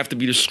mistake. I have to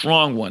be the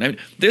strong one. I mean,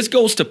 this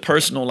goes to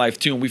personal life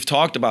too, and we've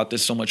talked about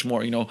this so much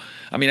more.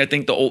 I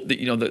think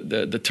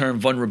the term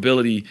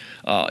vulnerability,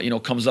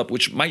 comes up,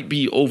 which might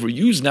be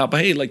overused now,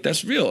 but hey,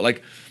 that's real.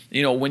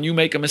 when you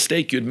make a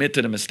mistake, you admit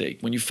to the mistake.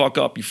 When you fuck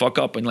up,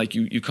 and like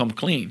you come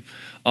clean.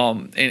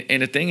 And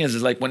the thing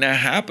is like when that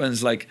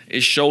happens, like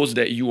it shows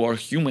that you are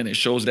human. It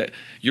shows that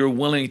you're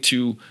willing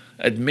to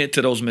admit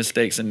to those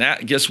mistakes. And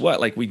that, guess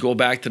what? Like we go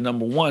back to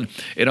number one,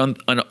 it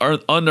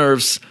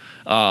unnerves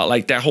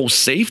like that whole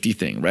safety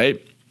thing,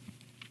 right?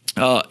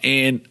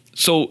 And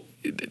so,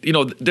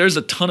 there's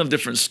a ton of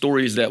different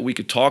stories that we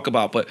could talk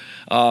about, but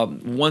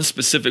one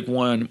specific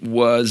one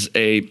was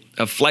a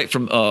flight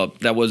from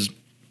that was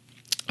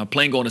a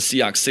plane going to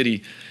Sioux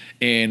City,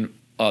 and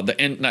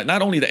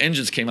not only the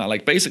engines came out,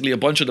 like basically a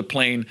bunch of the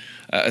plane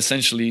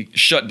essentially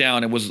shut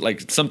down. It was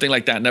like something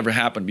like that never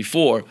happened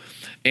before.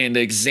 And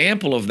the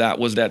example of that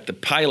was that the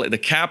pilot, the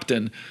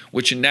captain,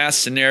 which in that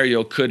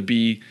scenario could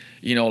be,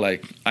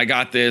 like, I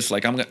got this,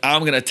 like I'm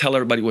gonna tell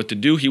everybody what to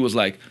do. He was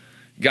like,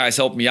 guys,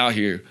 help me out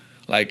here.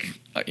 Like,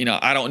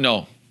 I don't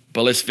know,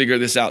 but let's figure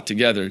this out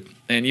together.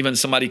 And even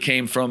somebody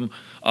came from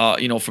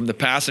the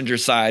passenger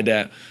side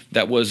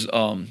that was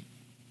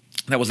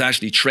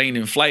actually trained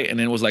in flight, and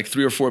then it was like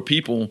 3 or 4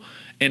 people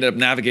ended up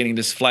navigating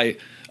this flight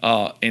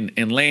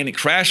and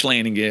crash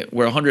landing it,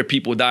 where 100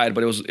 people died.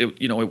 But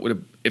it would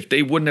have, if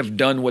they wouldn't have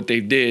done what they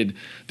did,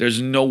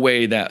 there's no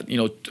way that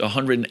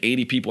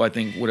 180 people I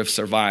think would have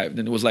survived.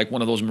 And it was like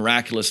one of those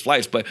miraculous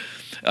flights. But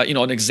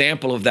an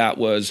example of that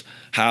was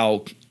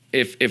how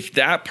if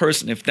that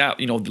person,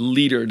 the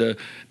leader, the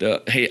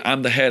hey,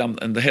 I'm the head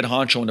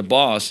honcho and the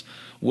boss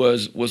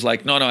was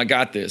like, no, I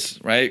got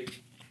this, right?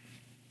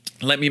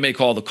 Let me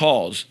make all the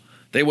calls.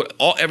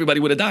 Everybody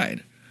would have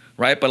died,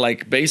 right? But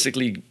like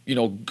basically,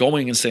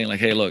 going and saying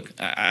like, hey, look,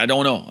 I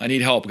don't know. I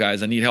need help,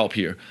 guys. I need help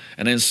here.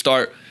 And then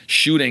start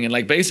shooting. And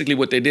like basically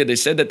what they did, they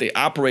said that they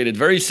operated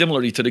very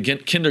similarly to the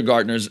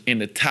kindergartners in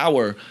the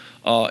tower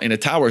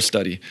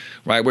study,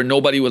 right? Where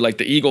nobody would, like,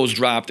 the egos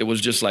dropped. It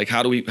was just like,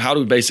 how do we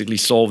basically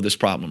solve this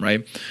problem,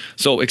 right?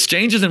 So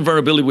exchanges and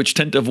vulnerability which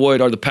tend to avoid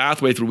are the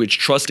pathway through which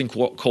trust and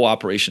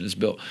cooperation is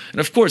built.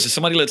 And of course, if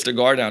somebody lets their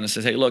guard down and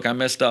says, hey, look, I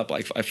messed up.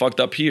 I fucked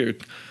up here.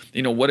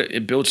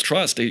 It builds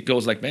trust. It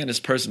goes like, man,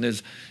 this person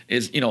is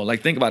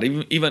like, think about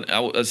it. Even I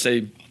would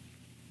say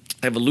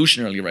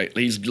evolutionarily, right?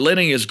 He's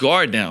letting his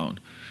guard down,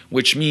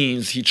 which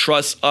means he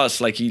trusts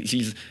us. Like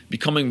he's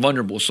becoming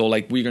vulnerable. So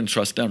like we're going to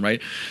trust them, right?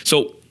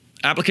 So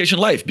application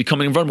life,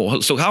 becoming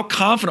vulnerable. So how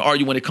confident are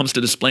you when it comes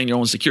to displaying your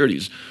own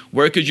securities?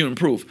 Where could you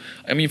improve?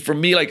 I mean, for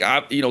me, like,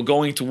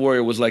 going to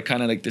Warrior was like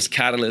kind of like this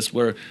catalyst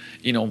where,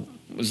 it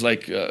was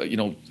like,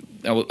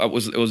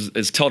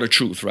 it's tell the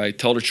truth, right?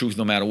 Tell the truth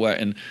no matter what.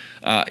 And,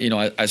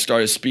 I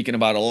started speaking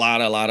about a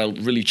lot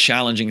of really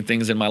challenging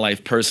things in my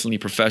life, personally,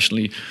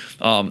 professionally.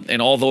 And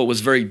although it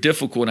was very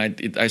difficult,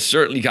 and I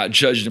certainly got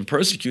judged and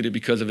persecuted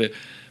because of it,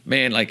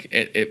 man, like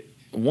it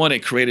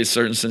created a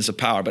certain sense of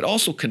power, but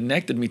also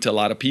connected me to a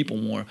lot of people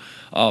more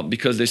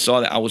because they saw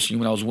that I was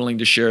human, I was willing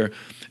to share,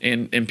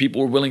 and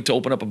people were willing to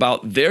open up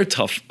about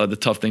the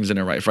tough things in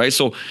their life, right?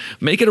 So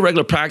make it a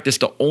regular practice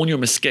to own your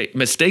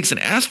mistakes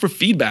and ask for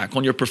feedback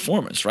on your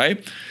performance,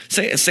 right?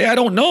 Say I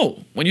don't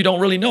know when you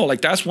don't really know.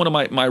 Like that's one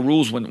of my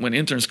rules when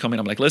interns come in.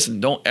 I'm like, listen,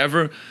 don't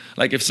ever,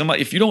 like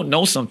if you don't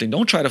know something,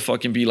 don't try to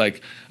fucking be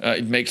like,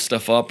 make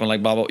stuff up and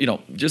like blah, blah,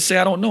 just say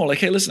I don't know. Like,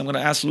 hey, listen, I'm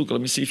going to ask Luca,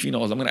 let me see if he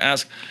knows. I'm going to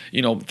ask,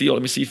 Theo,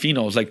 let me see if he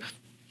knows. Like,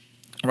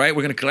 right?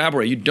 We're going to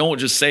collaborate. You don't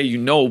just say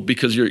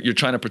because you're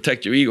trying to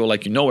protect your ego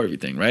like you know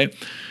everything, right?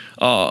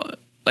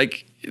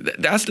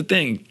 That's the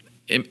thing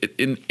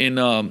in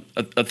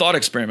a thought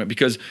experiment,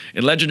 because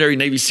in legendary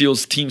Navy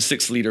SEALs Team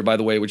 6 leader, by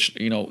the way, which,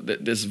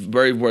 this is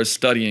very worth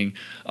studying,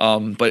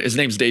 but his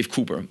name's Dave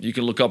Cooper. You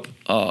can look up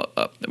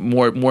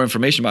more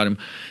information about him.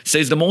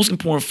 Says the most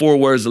important 4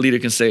 words the leader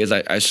can say is,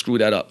 I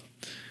screwed that up.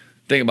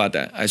 Think about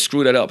that. I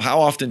screwed that up. How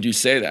often do you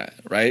say that,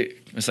 right?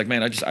 It's like,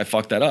 man, I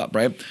fucked that up,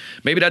 right?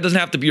 Maybe that doesn't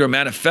have to be your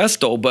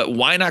manifesto, but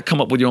why not come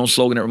up with your own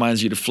slogan that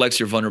reminds you to flex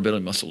your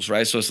vulnerability muscles,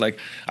 right? So it's like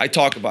I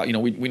talk about,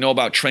 we know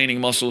about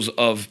training muscles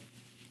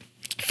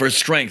for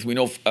strength. We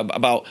know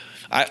about,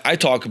 I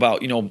talk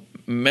about,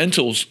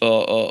 mental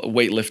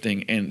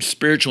weightlifting and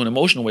spiritual and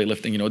emotional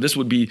weightlifting. This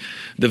would be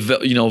the,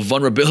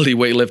 vulnerability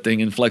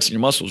weightlifting and flexing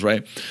your muscles,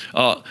 right?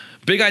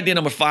 Big idea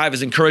number 5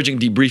 is encouraging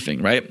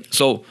debriefing, right?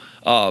 So,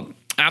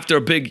 after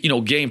a big,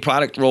 game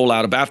product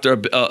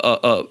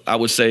rollout, I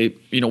would say,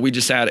 we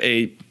just had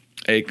a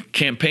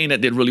campaign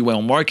that did really well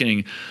in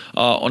marketing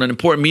on an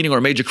important meeting or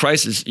a major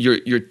crisis.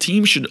 Your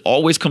team should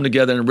always come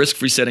together in a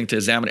risk-free setting to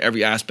examine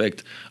every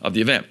aspect of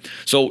the event.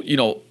 So,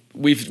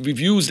 we've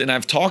used, and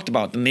I've talked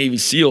about the Navy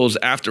SEALs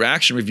after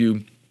action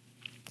review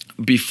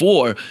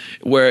before,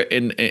 where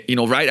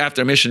right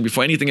after a mission,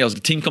 before anything else, the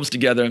team comes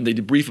together and they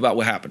debrief about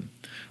what happened.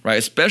 Right,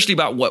 especially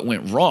about what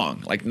went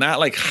wrong, like not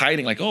like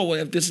hiding, like, oh,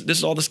 well, this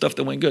is all the stuff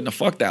that went good. No,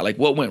 fuck that. Like,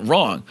 what went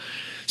wrong?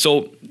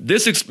 So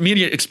this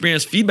immediate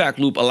experience feedback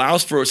loop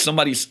allows for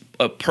somebody's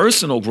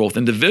personal growth,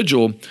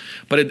 individual,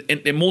 but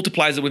it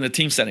multiplies it within the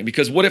team setting.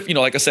 Because what if,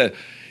 like I said,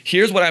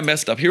 here's what I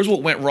messed up, here's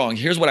what went wrong,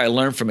 here's what I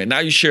learned from it.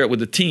 Now you share it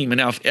with the team, and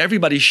now if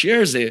everybody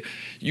shares it,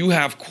 you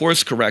have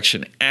course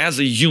correction as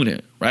a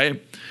unit,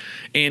 right?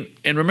 And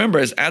remember,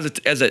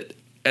 as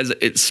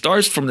it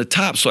starts from the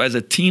top. So as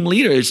a team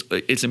leader,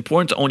 it's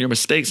important to own your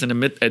mistakes and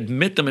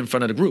admit them in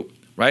front of the group,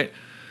 right?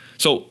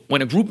 So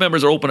when a group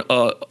members are able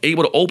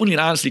to openly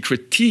and honestly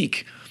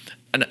critique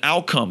an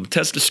outcome,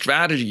 test a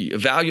strategy,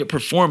 evaluate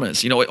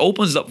performance, it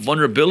opens up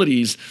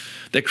vulnerabilities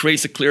that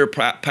creates a clear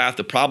path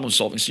to problem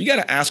solving. So you got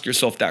to ask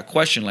yourself that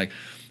question, like,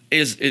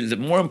 is it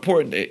more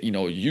important that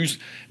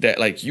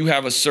you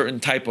have a certain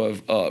type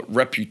of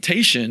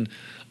reputation,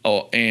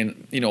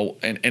 and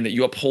that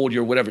you uphold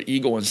your whatever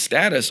ego and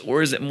status,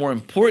 or is it more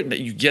important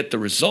that you get the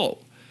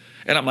result?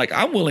 And I'm like,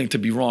 I'm willing to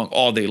be wrong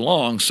all day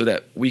long so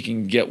that we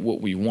can get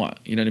what we want.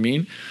 You know what I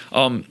mean?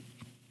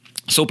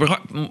 So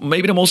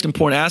maybe the most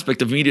important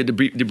aspect of media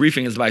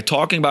debriefing is by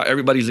talking about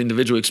everybody's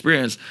individual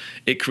experience,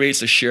 it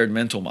creates a shared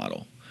mental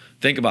model.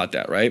 Think about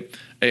that, right?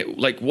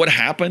 Like what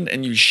happened,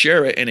 and you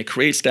share it, and it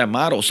creates that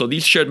model. So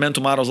these shared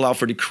mental models allow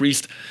for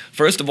decreased,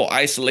 first of all,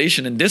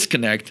 isolation and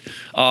disconnect,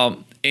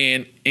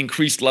 and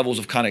increased levels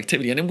of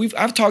connectivity. And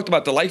I've talked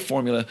about the life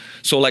formula.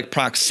 So like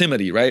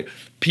proximity, right?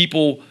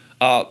 People,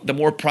 the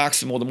more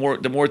proximal,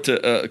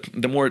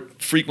 the more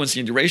frequency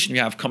and duration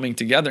you have coming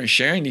together and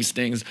sharing these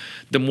things,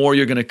 the more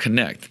you're going to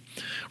connect,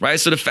 right?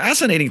 So the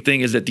fascinating thing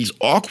is that these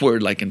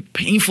awkward, and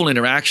painful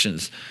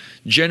interactions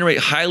generate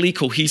highly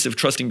cohesive,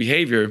 trusting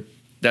behavior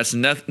that's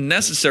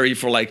necessary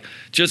for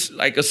just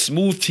a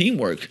smooth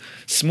teamwork,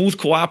 smooth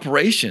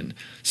cooperation,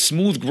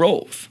 smooth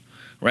growth,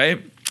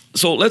 right?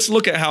 So let's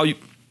look at how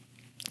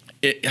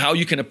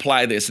you can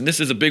apply this. And this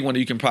is a big one that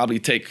you can probably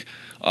take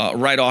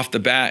right off the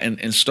bat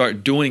and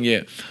start doing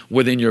it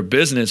within your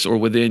business or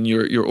within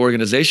your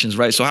organizations,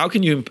 right? So how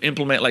can you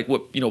implement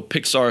what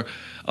Pixar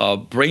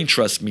brain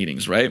trust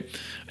meetings, right?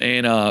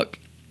 And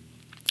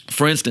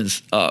for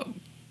instance,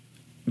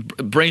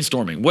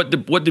 brainstorming. What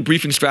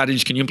debriefing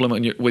strategies can you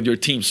implement with your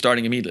team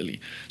starting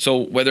immediately? So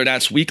whether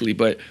that's weekly,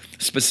 but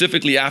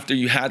specifically after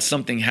you had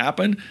something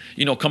happen,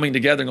 coming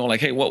together and going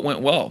hey, what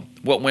went well?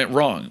 What went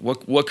wrong?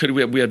 What could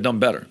we have done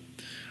better?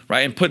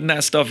 Right? And putting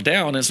that stuff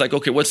down, and it's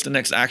okay, what's the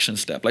next action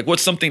step?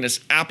 What's something that's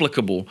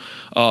applicable?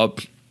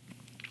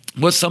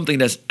 What's something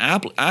that's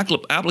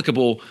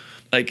applicable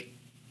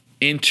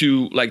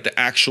into the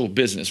actual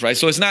business, right?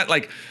 So it's not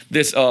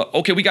this,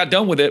 okay, we got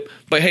done with it,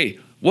 but hey,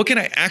 what can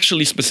I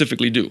actually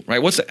specifically do, right?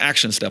 What's the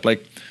action step?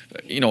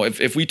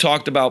 If we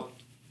talked about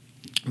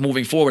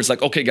moving forward, it's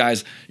okay,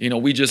 guys,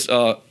 we just,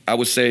 I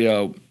would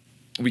say,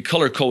 we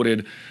color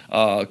coded,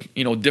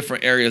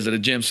 different areas of the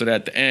gym so that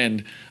at the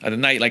end of the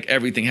night,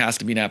 everything has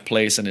to be in that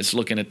place and it's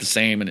looking at the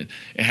same, and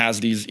it has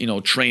these,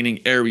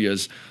 training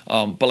areas.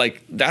 But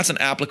that's an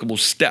applicable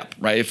step,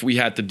 right? If we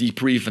had to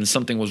debrief and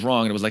something was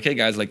wrong, and it was hey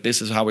guys,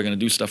 this is how we're going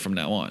to do stuff from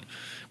now on.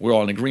 We're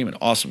all in agreement.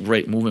 Awesome.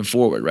 Great. Moving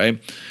forward.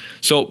 Right.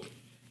 So,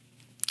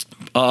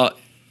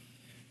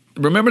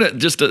 remember that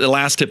just the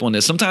last tip on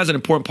this. Sometimes an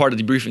important part of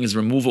debriefing is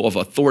removal of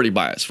authority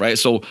bias, right?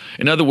 So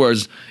in other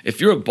words,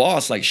 if you're a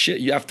boss, shit,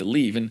 you have to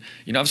leave. And,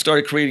 I've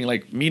started creating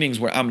meetings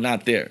where I'm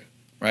not there,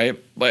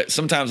 right? But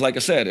sometimes, like I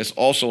said, it's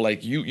also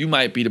you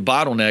might be the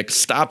bottleneck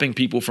stopping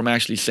people from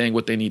actually saying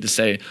what they need to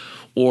say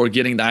or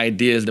getting the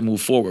ideas to move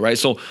forward, right?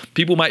 So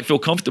people might feel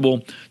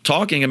comfortable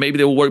talking, and maybe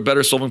they will work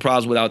better solving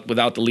problems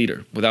without the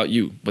leader, without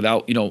you,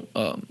 without,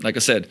 like I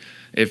said,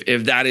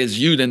 if that is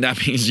you, then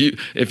that means you.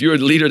 If you're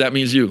the leader, that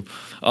means you.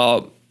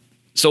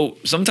 So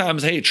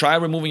sometimes, hey, try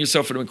removing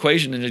yourself from the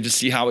equation and just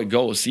see how it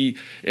goes. See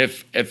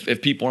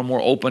if people are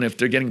more open, if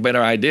they're getting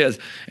better ideas.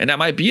 And that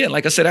might be it.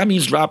 Like I said, that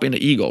means dropping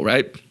the ego,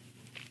 right?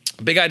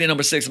 Big idea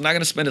number 6. I'm not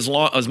going to spend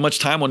as much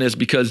time on this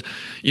because,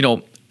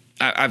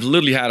 I've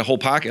literally had a whole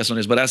podcast on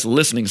this, but that's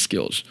listening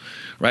skills,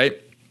 right?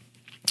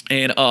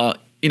 And,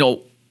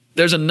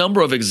 there's a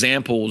number of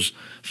examples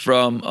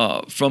from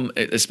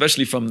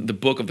especially from the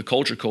book of the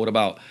Culture Code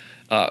about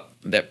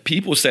that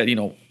people said,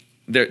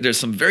 there's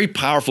some very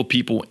powerful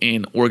people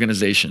in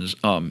organizations.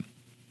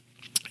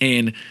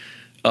 And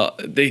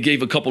they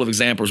gave a couple of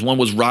examples. One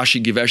was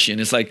Rashi Giveshian.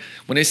 It's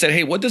when they said,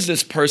 hey, what does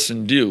this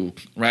person do,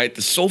 right?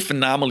 It's so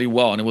phenomenally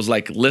well. And it was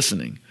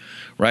listening,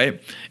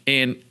 right?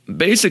 And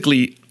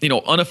basically,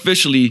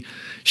 unofficially,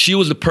 she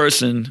was the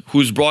person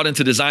who's brought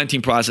into the design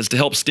team process to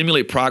help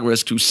stimulate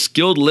progress through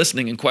skilled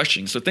listening and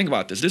questioning. So think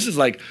about this. This is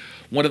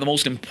one of the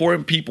most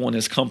important people in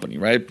this company,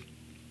 right?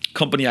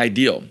 Company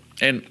ideal.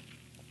 And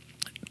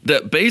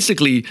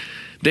basically,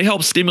 they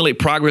help stimulate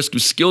progress through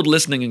skilled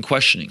listening and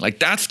questioning.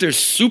 That's their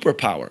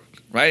superpower,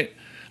 right?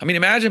 I mean,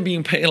 imagine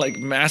being paid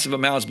massive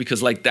amounts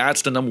because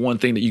that's the number one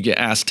thing that you get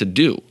asked to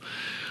do,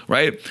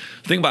 right?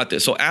 Think about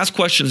this. So ask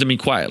questions and be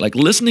quiet.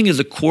 Listening is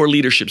a core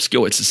leadership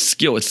skill. It's a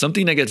skill. It's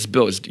something that gets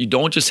built. You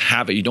don't just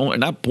have it. You're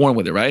not born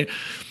with it, right?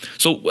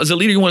 So as a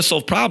leader, you want to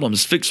solve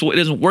problems, fix what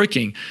isn't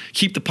working,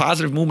 keep the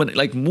positive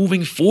movement,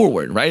 moving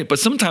forward, right? But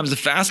sometimes the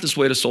fastest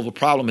way to solve a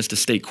problem is to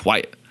stay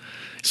quiet,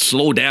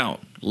 slow down,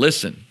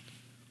 listen.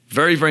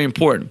 Very, very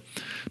important.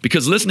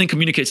 Because listening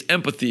communicates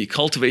empathy,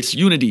 cultivates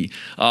unity.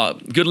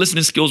 Good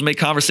listening skills make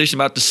conversation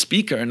about the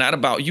speaker and not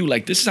about you.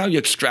 This is how you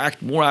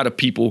extract more out of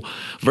people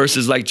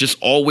versus just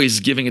always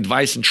giving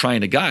advice and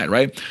trying to guide,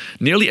 right?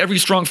 Nearly every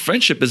strong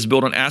friendship is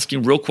built on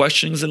asking real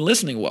questions and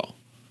listening well.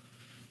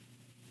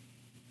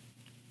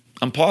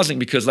 I'm pausing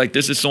because like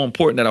this is so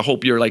important that I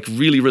hope you're like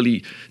really,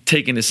 really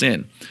taking this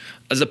in.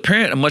 As a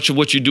parent, much of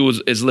what you do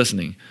is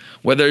listening.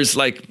 Whether it's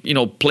like,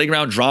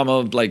 playground drama,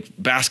 like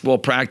basketball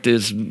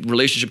practice,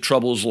 relationship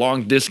troubles,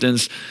 long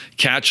distance,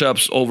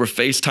 catch-ups over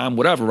FaceTime,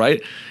 whatever,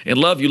 right? In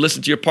love, you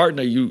listen to your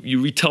partner,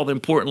 you retell the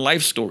important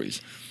life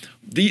stories.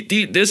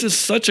 This is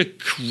such a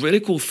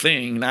critical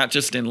thing, not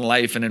just in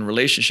life and in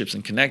relationships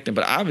and connecting,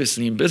 but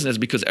obviously in business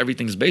because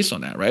everything's based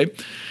on that, right?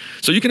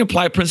 So you can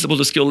apply principles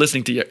of skill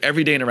listening to your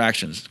everyday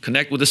interactions.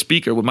 Connect with a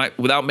speaker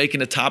without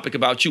making a topic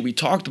about you. We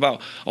talked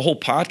about a whole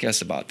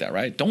podcast about that,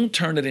 right? Don't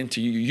turn it into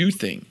you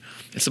thing.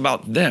 It's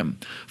about them.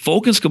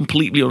 Focus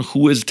completely on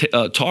who is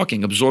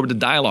talking. Absorb the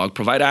dialogue.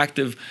 Provide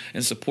active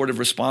and supportive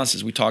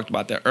responses. We talked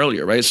about that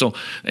earlier, right? So,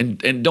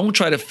 and don't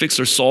try to fix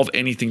or solve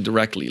anything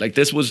directly. Like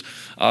this was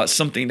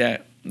something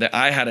that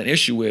I had an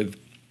issue with,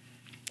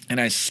 and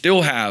I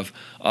still have,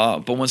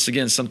 but once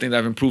again, something that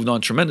I've improved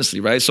on tremendously,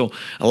 right? So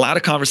a lot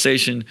of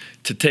conversation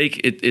to take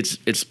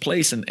its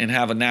place and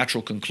have a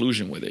natural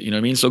conclusion with it, you know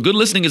what I mean? So good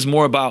listening is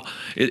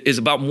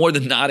about more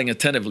than nodding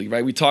attentively,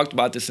 right? We talked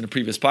about this in a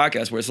previous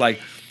podcast where it's like,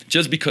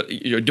 just because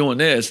you're doing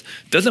this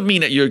doesn't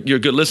mean that you're a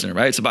good listener,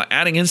 right? It's about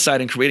adding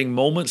insight and creating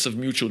moments of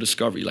mutual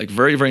discovery, like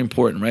very, very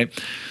important, right?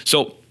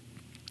 So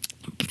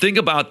think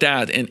about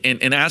that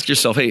and ask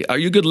yourself, hey, are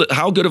you good?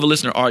 How good of a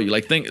listener are you?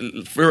 Like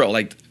think for real,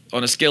 like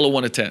on a scale of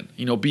 1 to 10,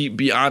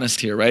 be honest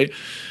here, right?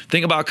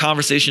 Think about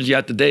conversations you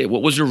had today.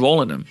 What was your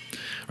role in them,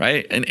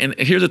 right? And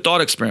here's a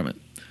thought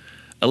experiment.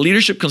 A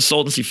leadership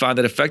consultancy found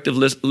that effective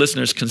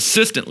listeners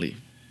consistently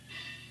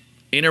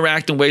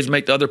interact in ways that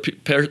make the other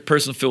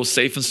person feel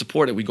safe and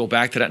supported. We go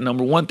back to that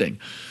number one thing.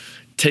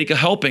 Take a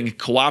helping,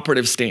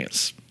 cooperative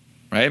stance,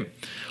 right?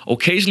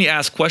 Occasionally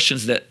ask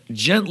questions that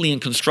gently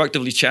and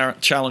constructively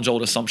challenge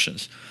old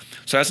assumptions.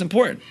 So that's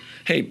important.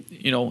 Hey,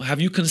 have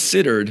you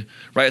considered,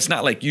 right? It's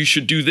not like you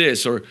should do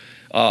this or,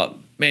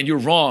 man, you're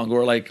wrong,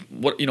 or like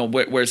what,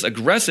 where it's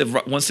aggressive.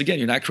 Once again,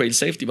 you're not creating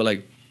safety, but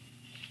like,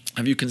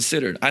 have you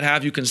considered? I'd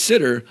have you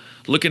consider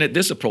looking at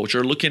this approach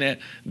or looking at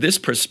this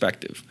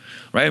perspective,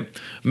 right?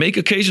 Make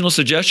occasional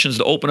suggestions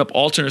to open up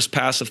alternate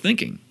paths of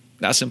thinking.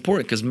 That's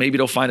important because maybe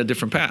they'll find a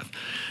different path.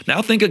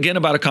 Now think again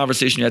about a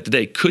conversation you had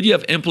today. Could you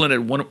have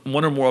implemented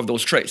one or more of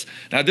those traits?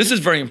 Now this is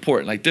very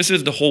important. Like this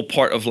is the whole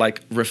part of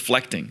like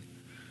reflecting,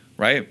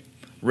 right?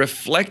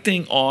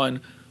 Reflecting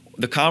on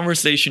the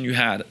conversation you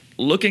had,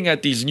 looking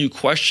at these new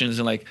questions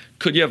and like,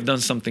 could you have done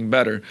something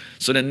better?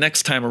 So the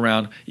next time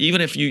around,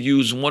 even if you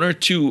use 1 or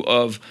 2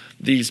 of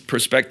these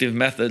perspective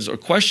methods or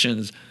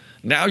questions,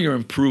 now you're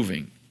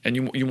improving and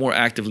you more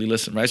actively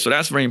listen, right? So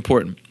that's very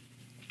important.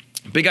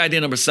 Big idea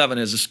number 7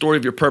 is the story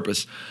of your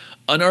purpose.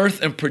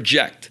 Unearth and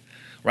project,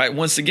 right?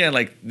 Once again,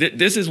 like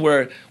this is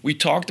where we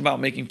talked about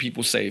making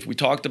people safe. We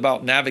talked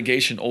about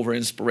navigation over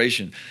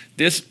inspiration.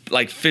 This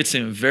like fits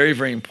in very,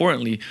 very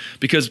importantly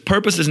because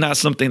purpose is not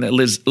something that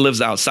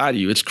lives outside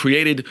of you. It's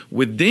created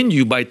within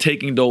you by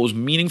taking those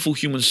meaningful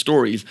human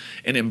stories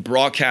and then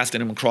broadcasting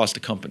them across the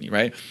company,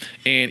 right?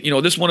 And,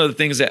 this is one of the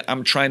things that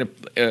I'm trying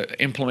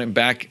to implement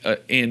back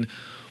in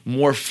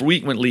more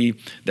frequently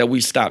that we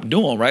stop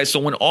doing, right?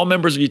 So when all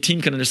members of your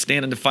team can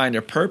understand and define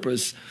their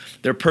purpose,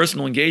 their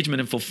personal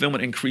engagement and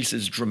fulfillment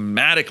increases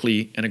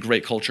dramatically and a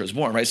great culture is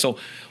born, right? So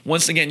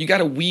once again, you got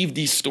to weave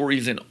these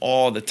stories in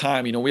all the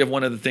time. We have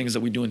one of the things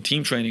that we do in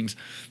team trainings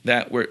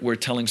that we're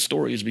telling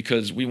stories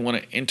because we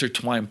want to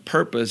intertwine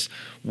purpose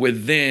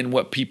within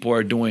what people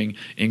are doing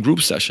in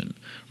group session,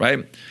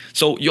 right?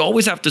 So you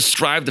always have to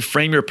strive to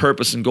frame your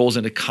purpose and goals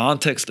in the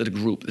context of the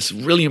group. It's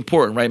really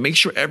important, right? Make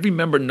sure every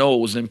member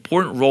knows the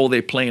important role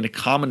they play in a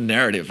common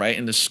narrative, right?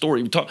 In the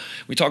story. We talk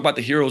about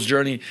the hero's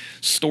journey,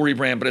 story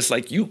brand, but it's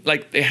like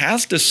it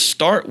has to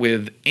start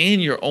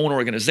within your own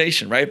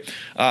organization, right?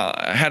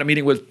 I had a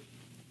meeting with,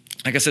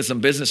 like I said,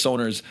 some business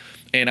owners,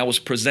 and I was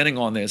presenting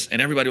on this,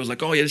 and everybody was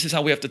like, oh yeah, this is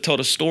how we have to tell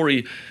the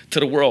story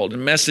to the world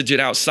and message it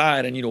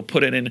outside and,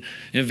 put it in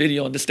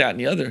video and this, that, and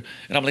the other.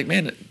 And I'm like,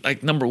 man,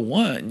 like number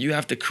one, you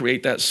have to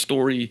create that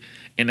story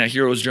and that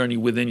hero's journey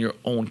within your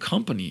own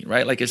company,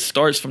 right? Like it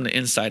starts from the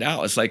inside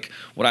out. It's like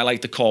what I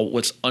like to call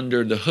what's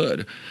under the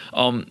hood.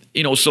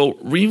 So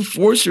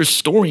reinforce your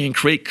story and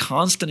create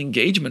constant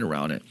engagement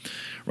around it.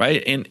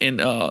 Right. And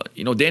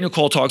Daniel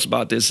Cole talks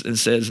about this and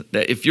says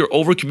that if you're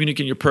over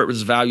communicating your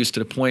purpose values to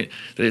the point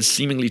that it's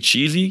seemingly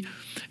cheesy,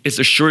 it's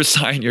a sure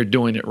sign you're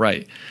doing it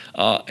right.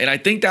 And I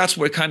think that's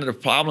where kind of the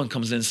problem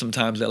comes in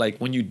sometimes, that like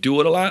when you do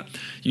it a lot,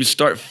 you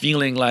start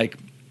feeling like,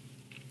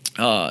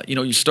 that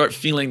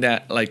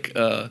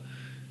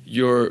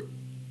you're,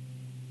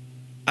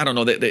 I don't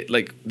know,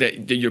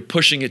 that you're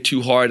pushing it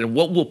too hard and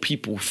what will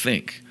people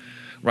think?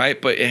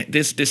 Right. But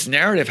this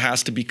narrative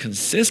has to be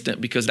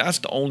consistent because that's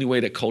the only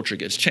way that culture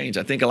gets changed.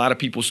 I think a lot of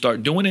people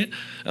start doing it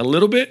a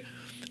little bit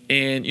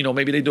and,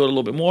 maybe they do it a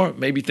little bit more.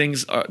 Maybe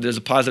there's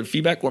a positive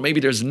feedback or maybe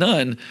there's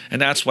none.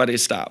 And that's why they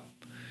stop.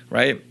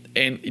 Right.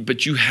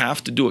 But you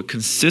have to do it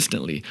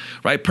consistently.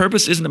 Right.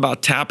 Purpose isn't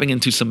about tapping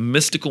into some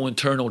mystical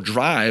internal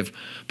drive,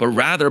 but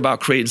rather about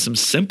creating some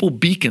simple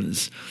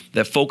beacons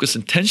that focus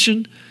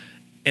attention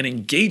and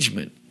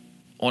engagement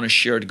on a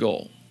shared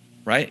goal.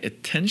 right?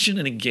 Attention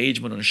and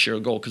engagement on a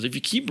shared goal. Because if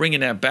you keep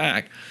bringing that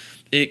back,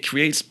 it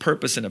creates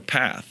purpose and a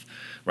path,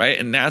 right?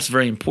 And that's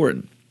very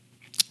important.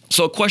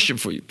 So a question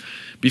for you.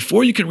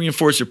 Before you can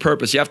reinforce your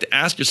purpose, you have to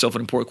ask yourself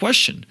an important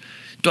question.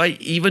 Do I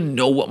even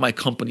know what my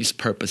company's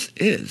purpose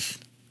is,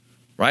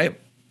 right?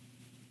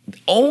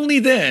 Only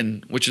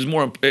then, which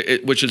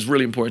is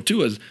really important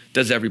too, is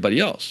does everybody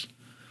else?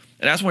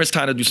 And that's when it's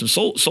time to do some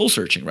soul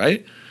searching,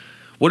 right?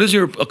 What is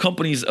a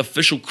company's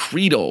official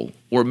credo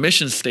or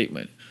mission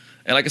statement?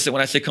 And like I said,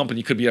 when I say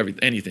company, it could be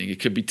anything. It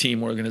could be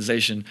team,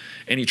 organization,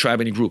 any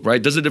tribe, any group,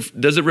 right? Does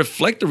it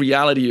reflect the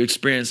reality you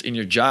experience in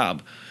your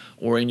job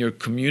or in your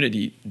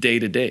community day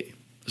to day?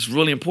 It's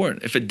really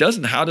important. If it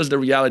doesn't, how does the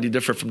reality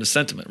differ from the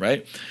sentiment,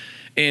 right?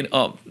 And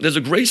there's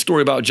a great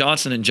story about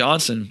Johnson &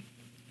 Johnson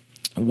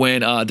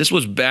when this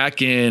was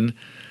back in,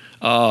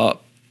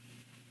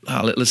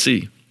 let's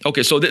see.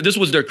 Okay, so this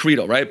was their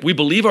credo, right? We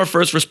believe our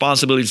first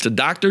responsibility is to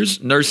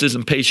doctors, nurses,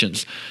 and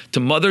patients, to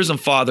mothers and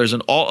fathers,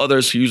 and all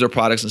others who use our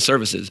products and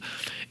services.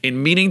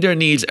 In meeting their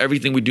needs,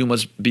 everything we do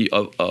must be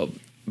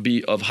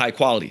of high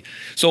quality.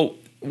 So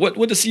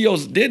what the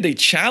CEOs did, they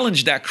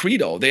challenged that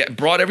credo. They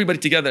brought everybody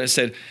together and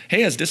said,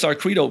 hey, is this our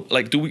credo?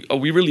 Like, are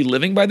we really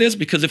living by this?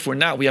 Because if we're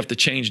not, we have to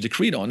change the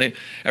credo. And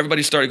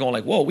everybody started going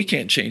like, whoa, we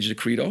can't change the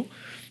credo.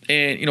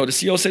 And, the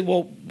CEO said,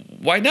 well,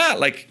 why not?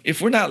 Like,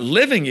 if we're not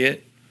living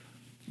it,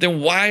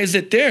 then why is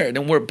it there?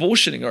 Then we're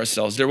bullshitting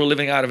ourselves. They were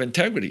living out of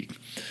integrity.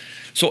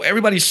 So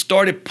everybody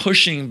started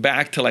pushing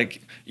back to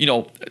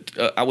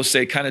I would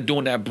say kind of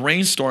doing that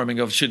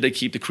brainstorming of should they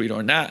keep the credo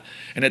or not.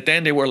 And at the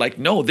end they were like,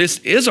 no, this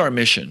is our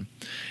mission.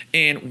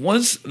 And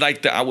once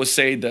I would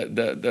say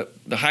the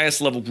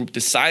highest level group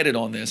decided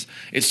on this,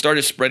 it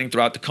started spreading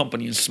throughout the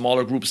company in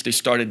smaller groups. They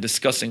started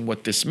discussing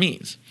what this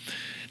means.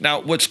 Now,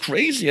 what's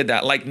crazy is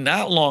that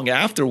not long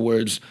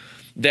afterwards,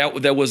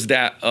 there was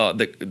that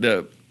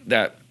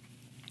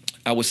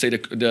I would say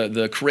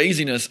the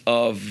craziness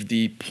of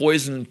the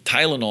poison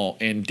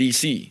Tylenol in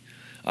DC.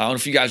 I don't know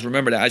if you guys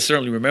remember that. I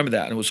certainly remember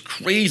that. And it was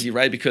crazy,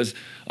 right? Because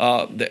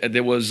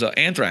there was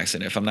anthrax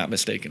in it, if I'm not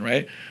mistaken,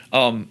 right?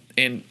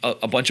 And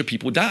a bunch of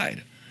people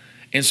died.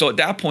 And so at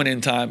that point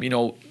in time,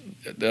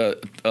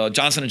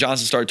 Johnson &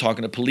 Johnson started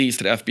talking to police,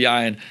 to the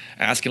FBI, and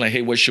asking like,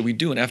 hey, what should we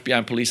do? And FBI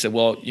and police said,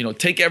 well,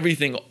 take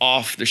everything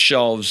off the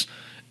shelves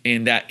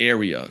in that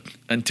area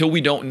until we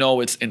don't know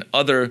it's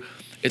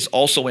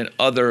also in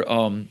other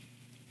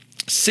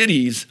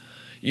cities.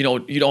 You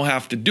don't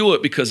have to do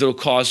it because it'll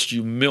cost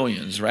you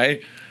millions,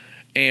 right?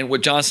 And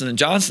what Johnson &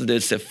 Johnson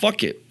did, said,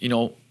 fuck it.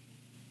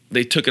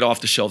 They took it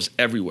off the shelves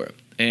everywhere.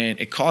 And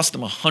it cost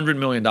them $100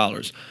 million.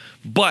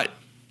 But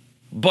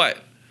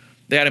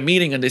they had a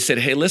meeting and they said,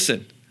 hey,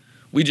 listen,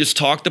 we just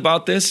talked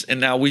about this and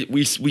now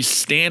we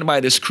stand by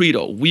this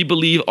credo. We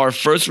believe our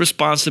first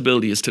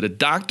responsibility is to the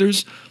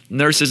doctors,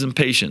 nurses, and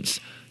patients,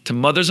 to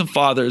mothers and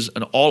fathers,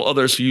 and all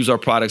others who use our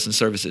products and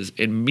services.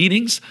 In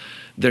meeting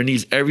their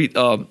needs,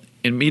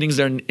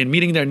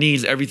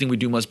 everything we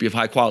do must be of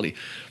high quality.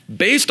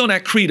 Based on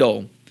that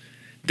credo,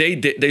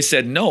 they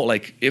said no.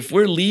 Like, if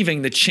we're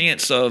leaving the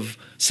chance of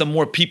some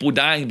more people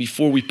dying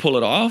before we pull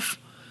it off,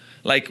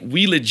 like,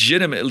 we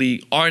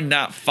legitimately are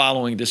not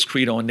following this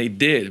credo, and they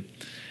did.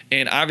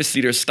 And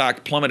obviously their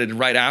stock plummeted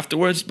right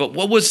afterwards. But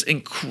what was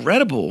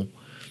incredible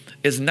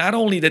is not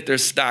only that their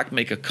stock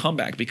make a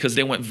comeback, because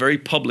they went very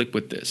public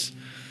with this,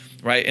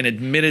 right, and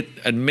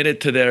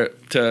admitted to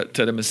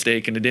the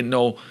mistake, and they didn't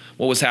know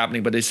what was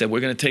happening, but they said, we're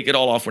going to take it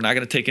all off. We're not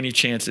going to take any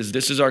chances.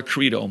 This is our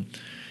credo.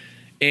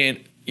 And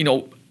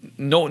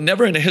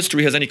never in the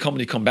history has any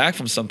company come back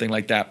from something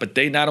like that. But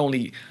they not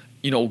only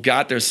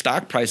got their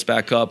stock price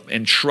back up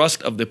and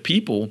trust of the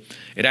people,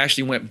 it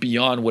actually went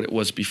beyond what it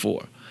was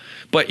before.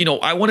 But,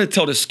 I want to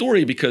tell this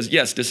story because,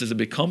 yes, this is a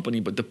big company,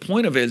 but the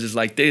point of it is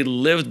like they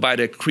lived by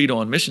their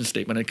credo and mission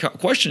statement. And the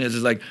question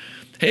is like,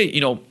 hey,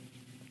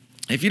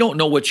 if you don't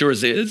know what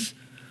yours is,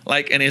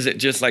 like, and is it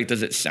just like,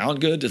 does it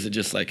sound good? Does it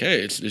just like,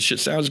 hey, this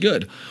shit sounds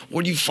good?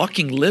 Or do you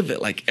fucking live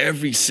it like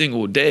every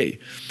single day,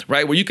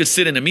 right? Where you could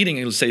sit in a meeting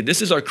and say, this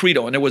is our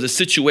credo, and there was a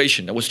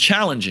situation that was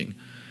challenging,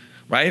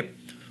 right?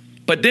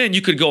 But then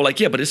you could go like,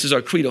 yeah, but this is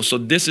our credo, so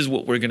this is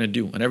what we're going to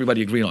do. And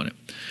everybody agreed on it,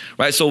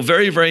 right? So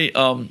very, very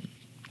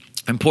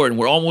important.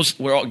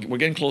 We're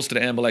getting close to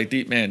the end, but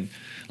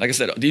like I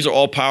said, these are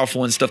all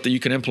powerful and stuff that you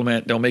can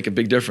implement. They'll make a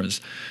big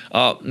difference.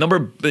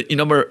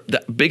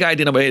 The big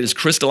idea number 8 is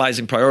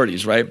crystallizing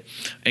priorities, right?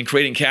 And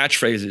creating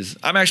catchphrases.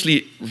 I'm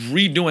actually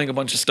redoing a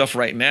bunch of stuff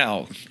right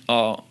now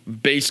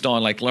based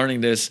on like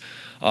learning this.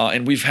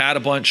 And we have a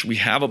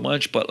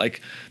bunch, but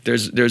like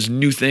there's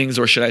new things,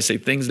 or should I say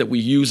things that we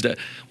use that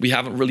we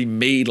haven't really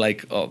made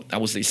like, I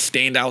would say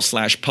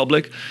standout /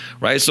 public,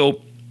 right?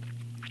 So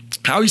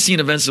how you see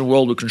events in the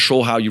world will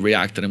control how you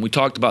react to them. We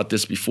talked about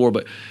this before,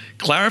 but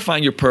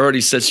clarifying your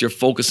priorities sets your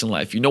focus in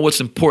life. You know what's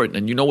important,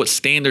 and you know what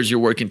standards you're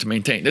working to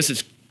maintain. This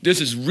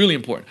is really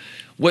important.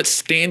 What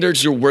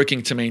standards you're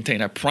working to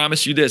maintain. I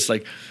promise you this,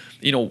 like,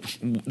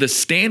 the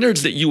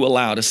standards that you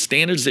allow, the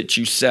standards that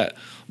you set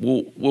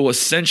will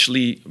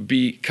essentially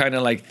be kind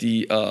of like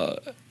the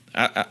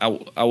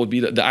I would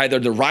be either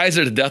the rise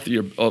or the death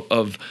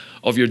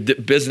of your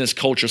business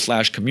culture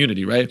 /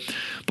 community, right?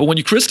 But when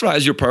you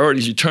crystallize your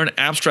priorities, you turn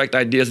abstract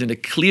ideas into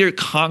clear,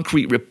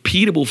 concrete,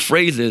 repeatable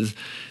phrases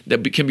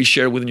that can be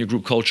shared within your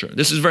group culture.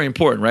 This is very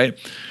important, right?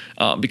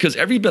 Because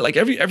everybody,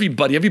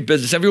 every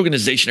business, every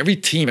organization, every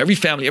team, every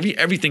family,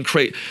 everything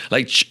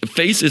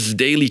faces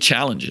daily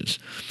challenges,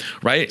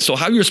 right? So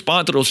how you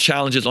respond to those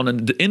challenges on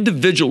an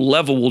individual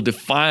level will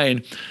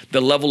define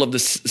the level of the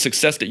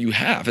success that you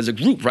have as a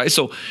group, right?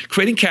 So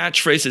creating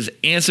catchphrases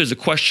answers the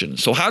question.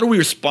 So how do we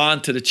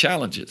respond to the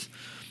challenges?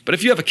 But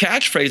if you have a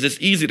catchphrase, it's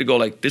easy to go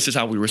like, this is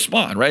how we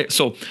respond, right?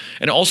 So,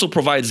 and it also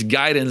provides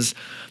guidance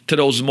to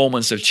those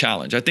moments of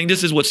challenge. I think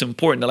this is what's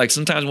important. Like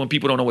sometimes when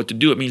people don't know what to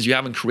do, it means you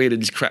haven't created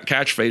these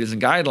catchphrases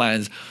and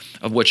guidelines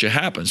of what should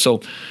happen.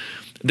 So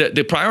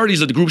the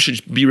priorities of the group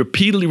should be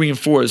repeatedly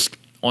reinforced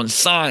on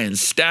signs,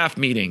 staff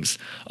meetings,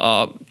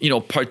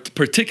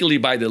 particularly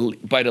by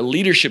the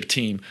leadership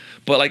team.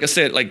 But like I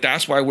said, like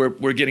that's why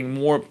we're getting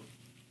more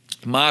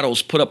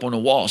models put up on the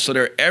wall. So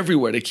they're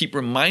everywhere. They keep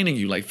reminding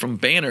you, like from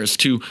banners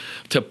to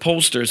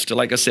posters to,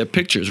 like I said,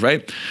 pictures,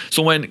 right?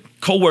 So when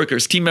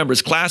coworkers, team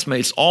members,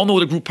 classmates all know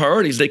the group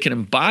priorities, they can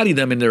embody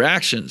them in their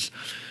actions.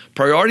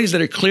 Priorities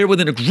that are clear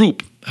within a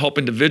group help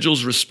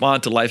individuals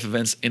respond to life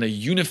events in a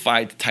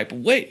unified type of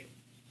way,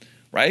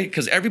 right?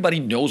 Because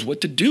everybody knows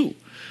what to do.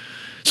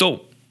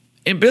 So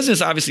in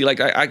business, obviously, like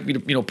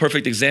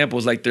perfect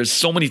examples, like there's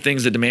so many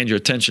things that demand your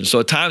attention. So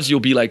at times you'll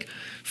be like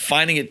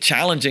finding it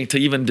challenging to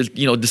even,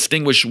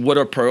 distinguish what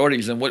are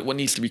priorities and what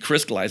needs to be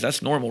crystallized.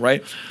 That's normal,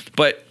 right?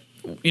 But,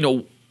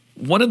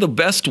 one of the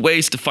best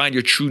ways to find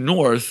your true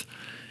north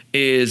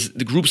is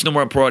the group's number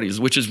one priorities,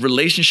 which is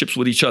relationships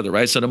with each other,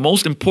 right? So the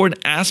most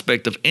important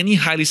aspect of any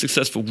highly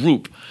successful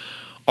group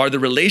are the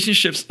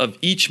relationships of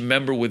each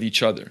member with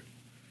each other.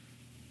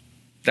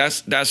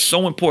 That's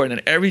so important.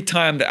 And every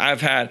time that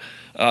I've had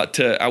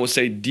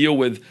deal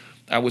with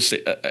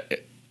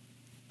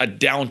a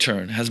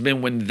downturn has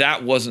been when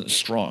that wasn't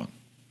strong,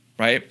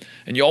 right?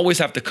 And you always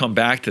have to come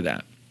back to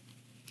that.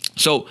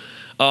 So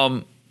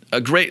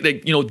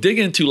dig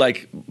into,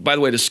 like, by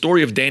the way, the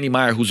story of Danny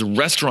Meyer, who's a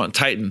restaurant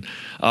titan,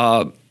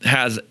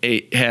 has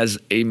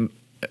a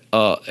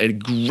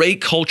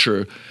great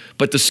culture.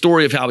 But the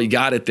story of how he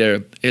got it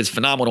there is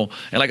phenomenal.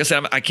 And like I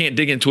said, I can't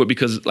dig into it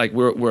because like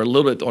we're a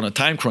little bit on a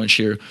time crunch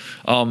here.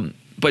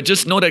 But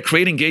just know that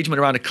create engagement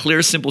around a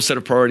clear, simple set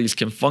of priorities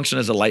can function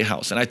as a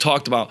lighthouse. And I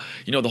talked about,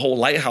 the whole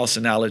lighthouse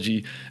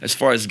analogy as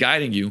far as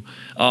guiding you.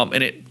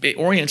 And it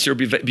orients your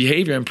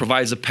behavior and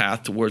provides a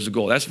path towards the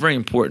goal. That's very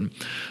important.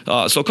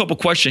 So a couple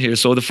questions here.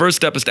 So the first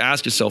step is to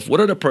ask yourself, what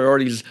are the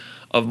priorities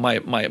of my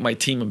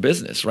team and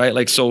business, right?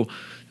 Like, so,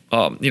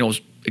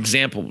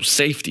 example,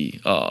 safety,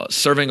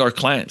 serving our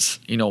clients,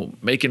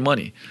 making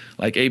money,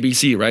 like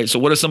ABC, right? So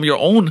what are some of your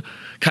own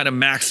kind of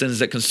maxims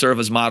that can serve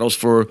as models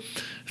for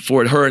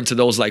adhering to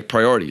those like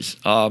priorities?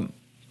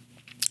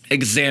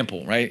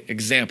 Example, right?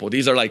 Example.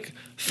 These are like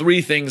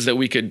 3 things that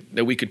we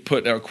could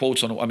put our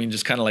quotes on.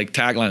 Just kind of like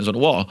taglines on the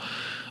wall.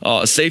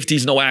 Safety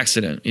is no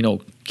accident.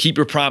 Keep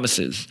your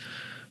promises.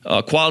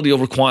 Quality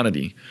over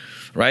quantity,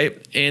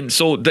 right? And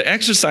so the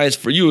exercise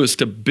for you is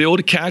to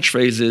build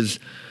catchphrases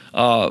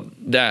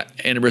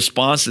and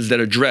responses that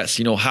address,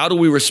 how do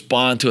we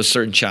respond to a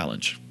certain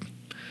challenge?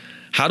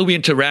 How do we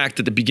interact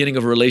at the beginning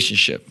of a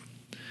relationship?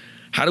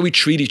 How do we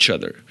treat each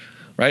other,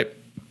 right?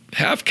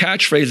 Have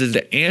catchphrases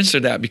that answer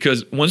that,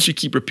 because once you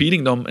keep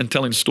repeating them and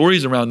telling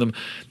stories around them,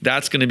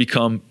 that's going to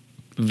become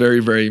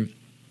very, very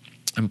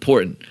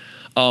important.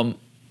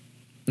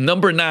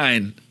 Number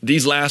 9,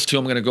 these last 2,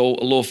 I'm going to go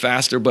a little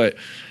faster, but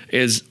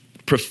is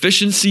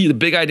proficiency. The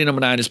big idea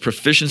number 9 is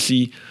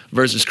proficiency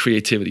versus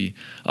creativity.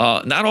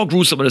 Not all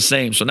groups are the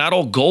same, so not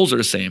all goals are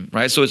the same,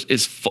 right? So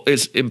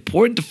it's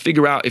important to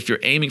figure out if you're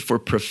aiming for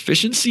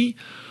proficiency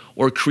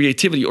or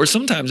creativity, or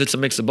sometimes it's a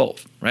mix of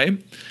both, right?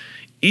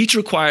 Each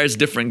requires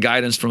different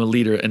guidance from a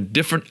leader and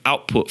different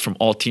output from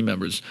all team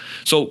members.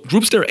 So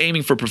groups that are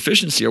aiming for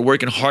proficiency are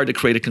working hard to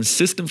create a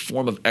consistent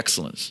form of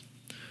excellence.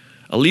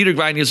 A leader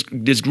guiding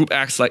this group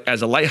acts like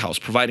as a lighthouse,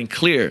 providing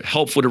clear,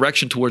 helpful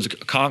direction towards a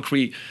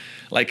concrete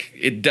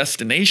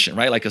destination,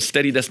 right? Like a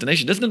steady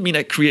destination. Doesn't mean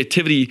that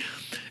creativity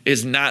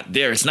is not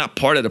there. It's not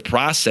part of the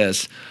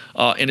process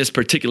in this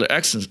particular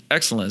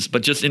excellence.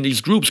 But just in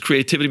these groups,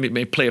 creativity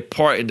may play a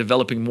part in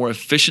developing more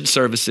efficient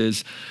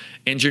services,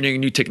 engineering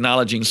new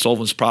technology, and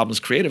solving problems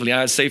creatively.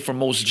 And I'd say for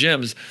most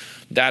gyms,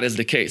 that is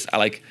the case.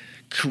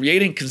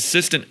 Creating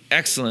consistent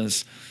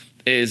excellence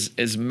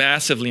is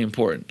massively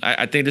important.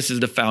 I think this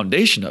is the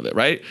foundation of it,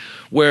 right?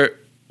 Where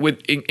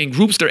in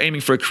groups they're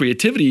aiming for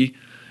creativity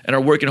and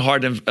are working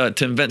hard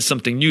to invent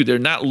something new. They're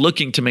not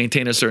looking to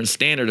maintain a certain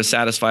standard to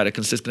satisfy a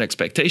consistent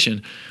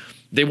expectation.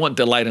 They want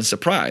delight and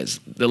surprise.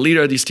 The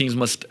leader of these teams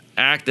must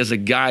act as a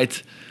guide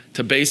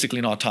to basically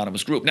an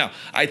autonomous group. Now,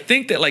 I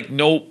think that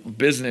no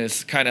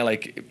business kind of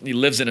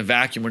lives in a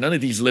vacuum, or none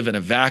of these live in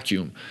a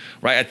vacuum,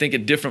 right? I think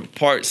at different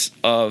parts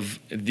of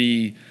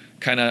the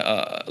kind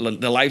of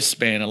the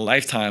lifespan, a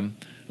lifetime,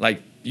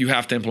 you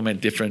have to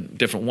implement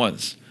different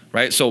ones,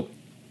 right? So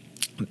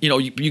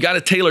you got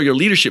to tailor your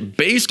leadership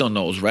based on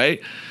those,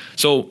 right?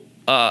 So,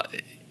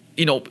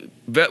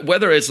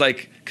 whether it's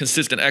like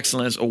consistent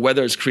excellence or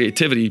whether it's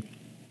creativity,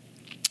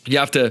 you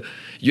have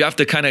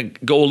to kind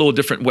of go a little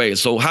different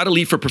ways. So how to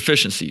lead for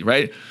proficiency,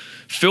 right?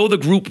 Fill the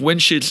group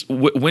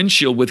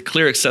windshield with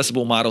clear,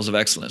 accessible models of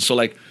excellence. So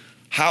like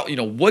how,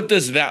 what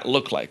does that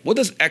look like? What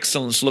does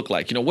excellence look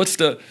like? What's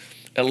the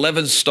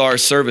 11-star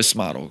service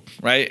model,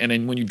 right? And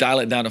then when you dial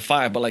it down to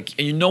 5, but like,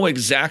 and you know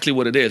exactly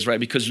what it is, right?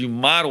 Because you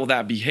model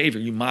that behavior,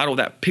 you model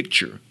that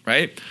picture,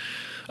 right?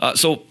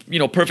 So,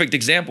 perfect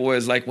example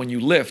is like when you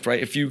lift,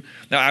 right?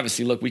 Now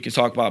obviously, look, we can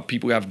talk about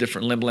people who have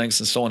different limb lengths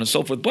and so on and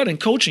so forth. But in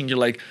coaching,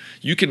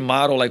 you can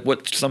model like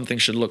what something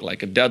should look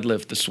like, a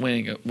deadlift, a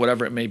swing,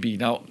 whatever it may be.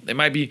 Now, it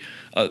might be,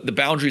 the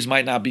boundaries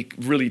might not be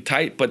really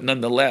tight, but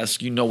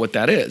nonetheless, you know what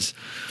that is.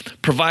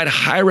 Provide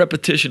high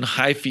repetition,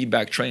 high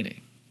feedback training.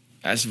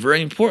 That's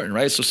very important,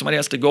 right? So somebody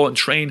has to go and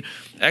train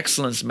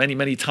excellence many,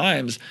 many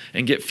times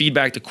and get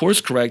feedback to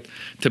course correct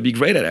to be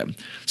great at it.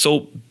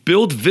 So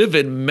build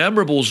vivid,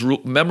 memorable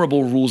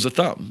rules of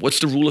thumb.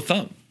 What's the rule of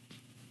thumb,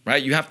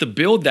 right? You have to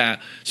build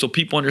that so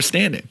people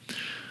understand it.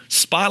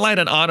 Spotlight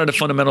and honor the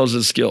fundamentals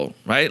of the skill,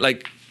 right?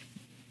 Like,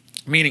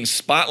 meaning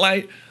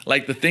spotlight,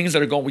 like the things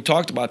that are going, we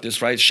talked about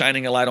this, right?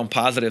 Shining a light on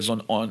positives,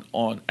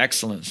 on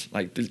excellence.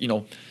 Like,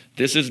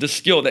 this is the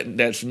skill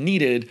that's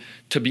needed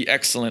to be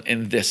excellent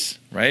in this,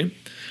 right?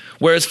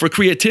 Whereas for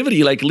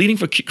creativity, like leading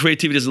for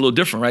creativity is a little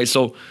different, right?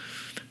 So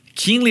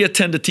keenly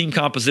attend to team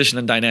composition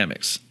and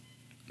dynamics.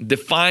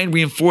 Define,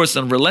 reinforce,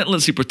 and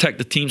relentlessly protect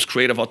the team's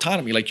creative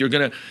autonomy. Like you're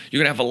gonna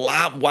have a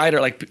lot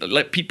wider, like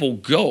let people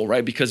go,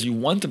 right? Because you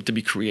want them to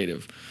be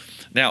creative.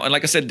 Now, and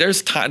like I said,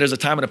 there's a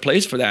time and a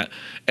place for that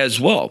as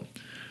well.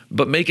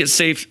 But make it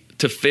safe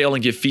to fail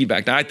and give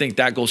feedback. Now, I think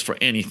that goes for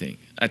anything.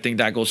 I think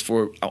that goes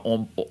for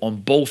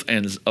on both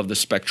ends of the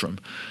spectrum.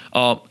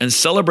 And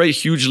celebrate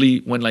hugely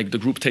when like the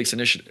group takes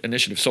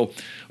initiative. So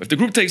if the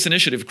group takes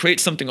initiative,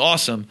 creates something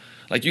awesome,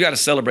 like you got to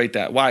celebrate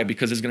that. Why?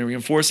 Because it's going to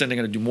reinforce it and they're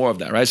going to do more of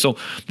that, right? So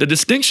the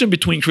distinction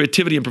between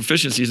creativity and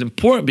proficiency is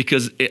important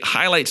because it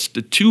highlights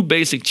the two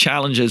basic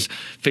challenges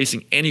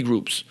facing any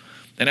groups.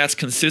 And that's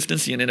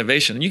consistency and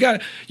innovation. And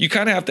you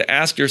kind of have to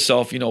ask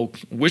yourself,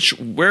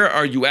 where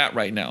are you at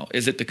right now?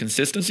 Is it the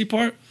consistency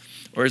part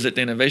or is it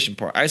the innovation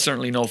part? I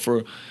certainly know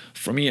for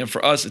me and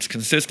for us, it's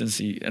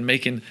consistency and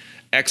making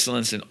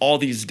excellence in all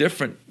these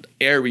different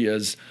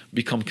areas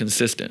become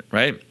consistent,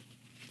 right?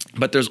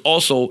 But there's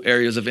also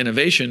areas of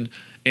innovation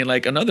in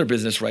like another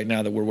business right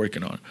now that we're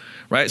working on,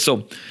 right?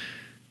 So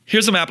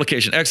here's some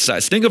application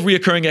exercise. Think of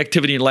reoccurring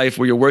activity in life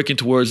where you're working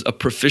towards a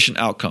proficient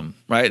outcome,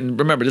 right? And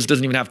remember, this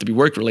doesn't even have to be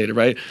work related,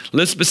 right?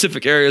 List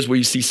specific areas where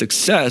you see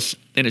success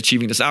in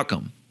achieving this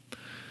outcome.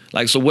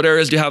 Like, so what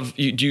areas do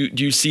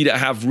you see that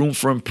have room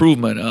for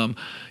improvement?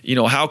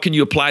 How can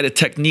you apply the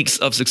techniques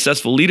of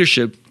successful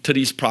leadership to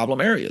these problem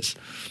areas?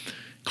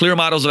 Clear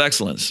models of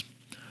excellence,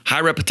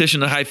 high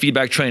repetition and high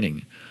feedback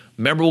training,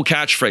 memorable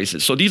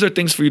catchphrases. So these are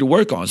things for you to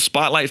work on.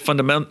 Spotlight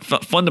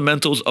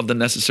fundamentals of the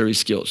necessary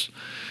skills.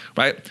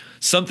 Right?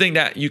 Something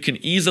that you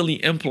can easily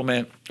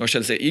implement, or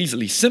should I say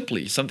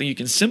simply, something you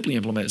can simply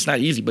implement. It's not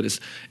easy, but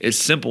it's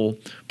simple,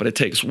 but it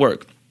takes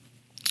work.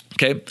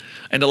 Okay?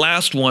 And the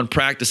last one,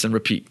 practice and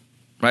repeat.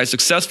 Right?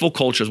 Successful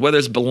cultures, whether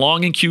it's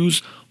belonging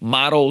cues,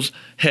 models,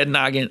 head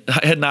nodding,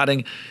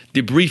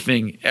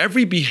 debriefing,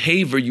 every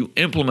behavior you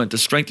implement to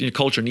strengthen your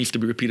culture needs to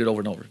be repeated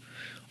over and over.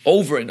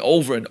 Over and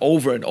over and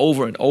over and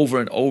over and over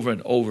and over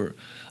and over.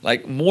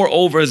 Like more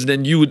overs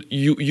than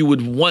you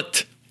would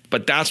want.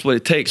 But that's what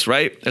it takes,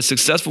 right? A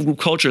successful group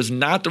culture is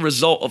not the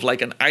result of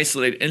like an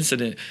isolated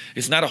incident.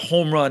 It's not a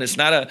home run. It's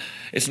not a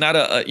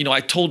I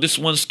told this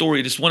one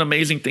story, this one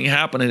amazing thing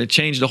happened and it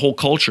changed the whole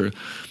culture.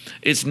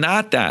 It's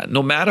not that.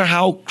 No matter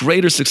how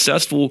great or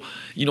successful,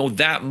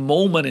 that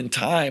moment in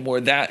time or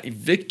that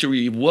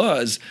victory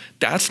was,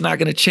 that's not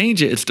going to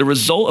change it. It's the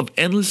result of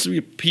endlessly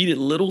repeated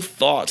little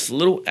thoughts,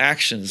 little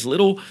actions,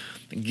 little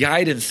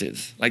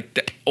guidances, like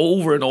that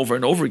over and over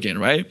and over again,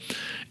 right?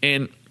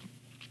 And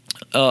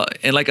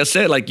like I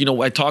said,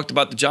 I talked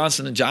about the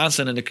Johnson &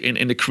 Johnson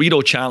in the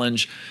Credo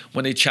Challenge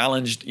when they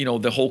challenged,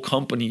 the whole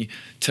company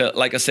to,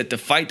 like I said, to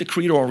fight the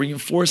Credo and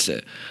reinforce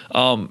it.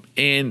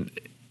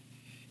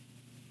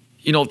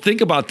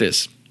 Think about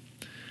this.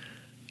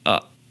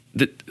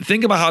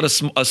 Think about how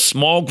a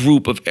small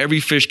group of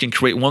every fish can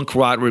create one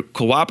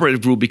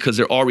cooperative group because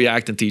they're all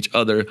reacting to each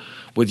other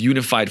with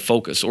unified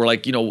focus. Or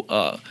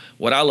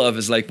what I love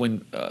is like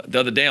when the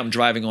other day I'm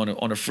driving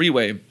on a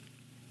freeway.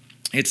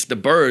 It's the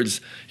birds.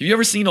 Have you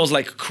ever seen those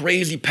like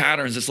crazy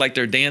patterns? It's like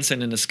they're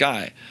dancing in the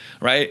sky,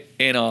 right?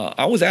 And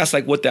I was asked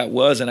like what that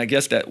was, and I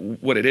guess that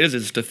what it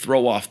is to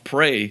throw off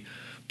prey,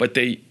 but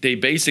they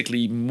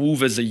basically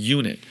move as a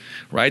unit,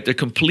 right? They're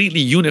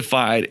completely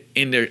unified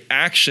in their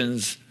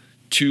actions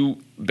to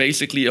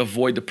basically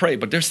avoid the prey,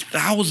 but there's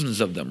thousands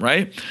of them,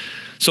 right?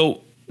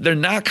 So they're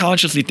not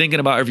consciously thinking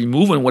about every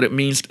movement, what it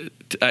means,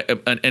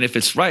 and if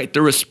it's right.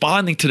 They're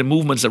responding to the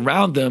movements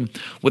around them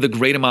with a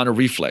great amount of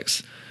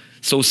reflex.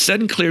 So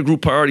setting clear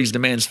group priorities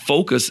demands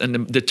focus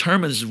and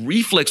determines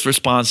reflex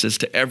responses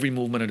to every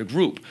movement of the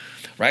group,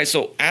 right?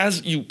 So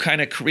as you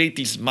kind of create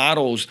these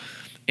models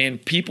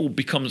and people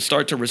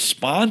start to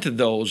respond to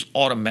those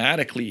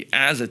automatically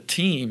as a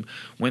team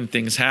when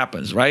things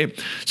happens, right?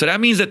 So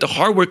that means that the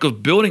hard work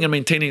of building and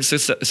maintaining a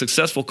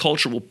successful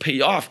culture will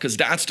pay off because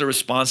that's the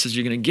responses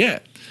you're going to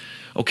get.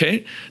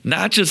 Okay,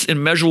 not just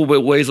in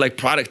measurable ways like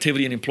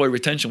productivity and employee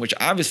retention, which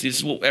obviously this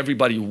is what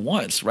everybody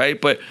wants,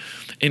 right? But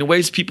in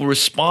ways people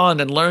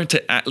respond and learn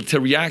to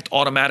react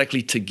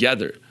automatically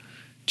together,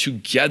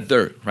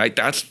 right?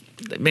 That's,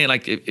 man,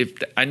 like if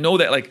I know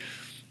that like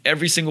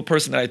every single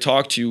person that I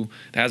talk to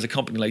that has a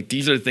company, like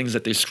these are the things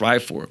that they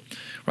strive for,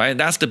 right? And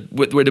that's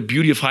where the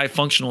beauty of high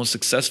functional and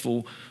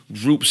successful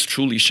groups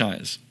truly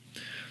shines.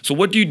 So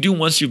what do you do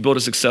once you've built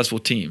a successful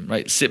team,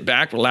 right? Sit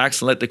back,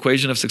 relax, and let the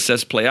equation of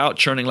success play out,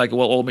 churning like a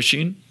well-oiled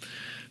machine?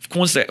 Of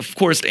course,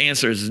 the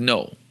answer is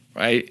no,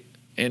 right?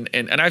 And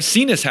I've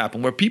seen this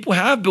happen where people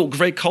have built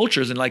great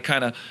cultures and like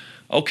kind of,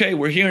 okay,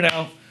 we're here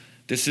now.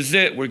 This is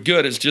it. We're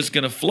good. It's just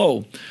going to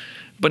flow.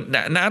 But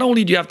not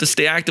only do you have to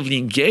stay actively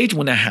engaged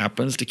when that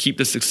happens to keep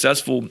the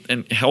successful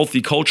and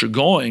healthy culture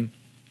going,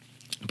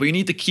 but you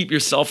need to keep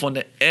yourself on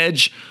the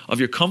edge of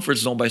your comfort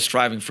zone by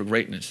striving for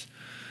greatness.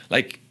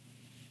 Like,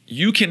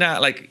 you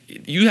cannot, like,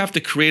 you have to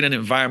create an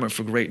environment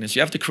for greatness.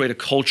 You have to create a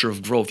culture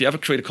of growth. You have to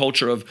create a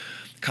culture of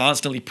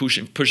constantly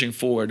pushing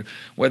forward,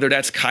 whether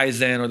that's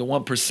Kaizen or the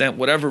 1%,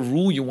 whatever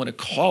rule you want to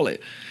call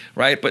it,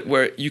 right? But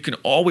where you can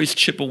always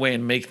chip away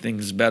and make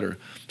things better.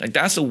 Like,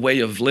 that's a way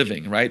of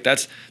living, right?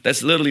 That's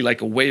literally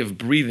like a way of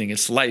breathing.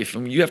 It's life. I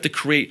mean, you have to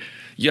create,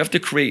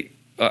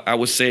 I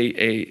would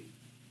say,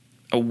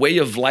 a way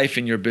of life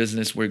in your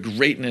business where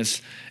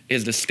greatness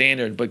is the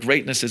standard, but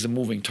greatness is a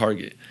moving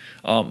target.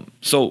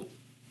 So,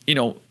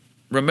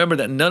 remember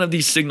that none of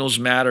these signals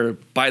matter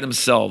by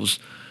themselves,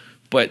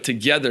 but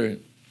together,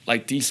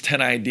 like these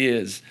 10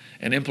 ideas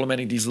and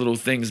implementing these little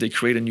things, they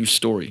create a new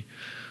story.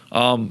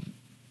 I'm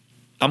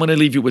going to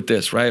leave you with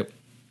this, right?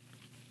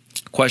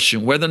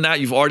 Question: whether or not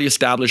you've already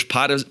established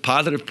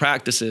positive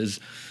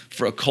practices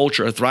for a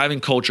culture, a thriving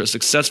culture, a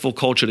successful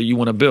culture that you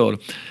want to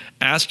build,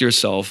 ask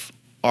yourself,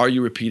 are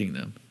you repeating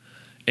them?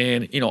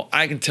 And,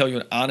 I can tell you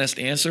an honest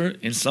answer.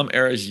 In some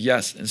areas,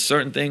 yes. In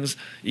certain things,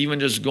 even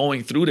just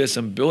going through this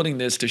and building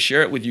this to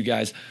share it with you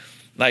guys,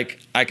 like,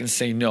 I can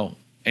say no.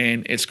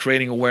 And it's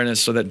creating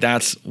awareness so that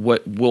that's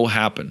what will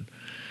happen,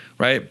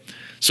 right?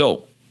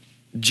 So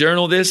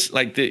journal this.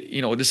 Like,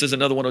 this is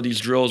another one of these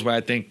drills where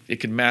I think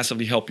it can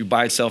massively help you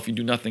by itself. You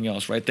do nothing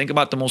else, right? Think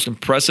about the most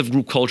impressive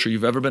group culture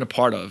you've ever been a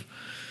part of.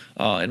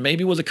 And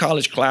maybe it was a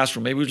college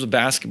classroom. Maybe it was a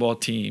basketball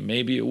team.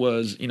 Maybe it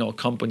was, a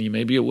company.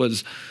 Maybe it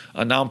was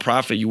a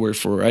nonprofit you worked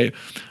for, right?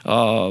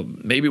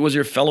 Maybe it was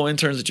your fellow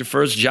interns at your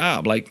first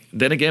job. Like,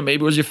 then again,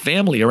 maybe it was your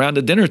family around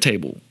the dinner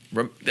table.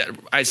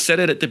 I said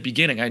it at the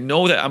beginning. I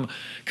know that I'm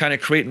kind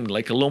of creating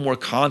like a little more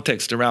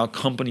context around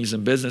companies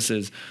and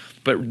businesses,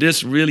 but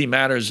this really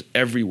matters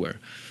everywhere.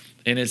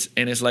 And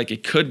it's like,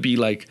 it could be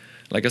like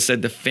I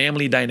said, the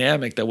family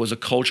dynamic that was a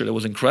culture that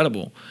was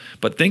incredible.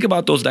 But think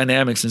about those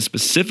dynamics and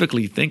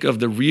specifically think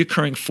of the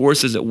reoccurring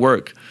forces at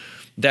work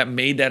that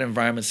made that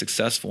environment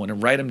successful, and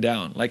then write them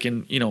down, like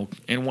in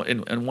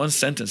one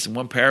sentence, in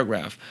one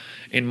paragraph,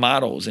 in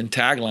models, in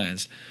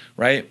taglines,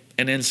 right?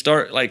 And then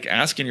start like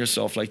asking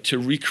yourself, like, to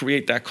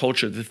recreate that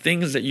culture, the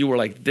things that you were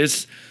like,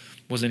 this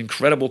was an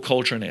incredible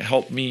culture and it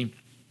helped me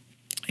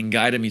and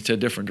guided me to a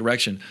different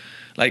direction.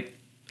 Like,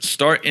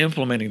 start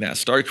implementing that.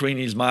 Start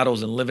creating these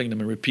models and living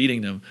them and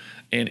repeating them,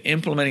 and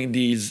implementing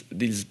these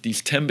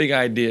 10 big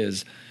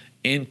ideas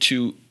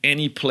into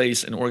any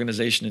place and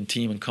organization and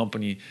team and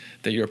company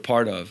that you're a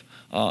part of.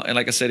 And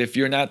like I said, if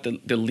you're not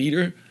the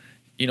leader,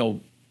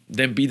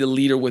 then be the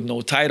leader with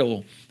no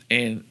title,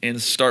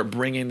 and start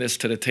bringing this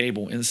to the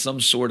table in some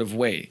sort of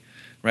way,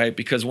 right?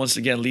 Because once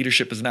again,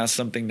 leadership is not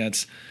something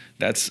that's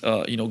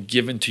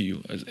given to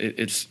you.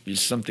 It's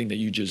something that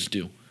you just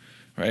do,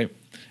 right?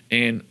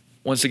 And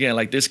once again,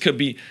 like, this could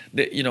be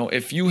that,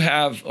 if you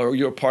have, or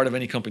you're a part of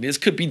any company, this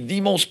could be the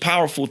most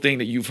powerful thing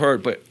that you've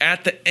heard. But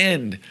at the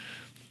end,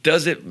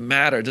 does it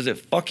matter? Does it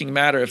fucking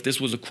matter if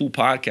this was a cool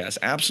podcast?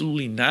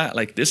 Absolutely not.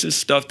 Like, this is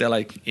stuff that,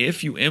 like,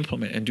 if you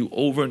implement and do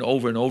over and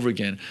over and over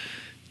again,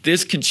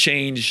 this can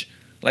change,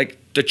 like,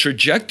 the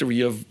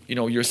trajectory of,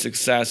 your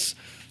success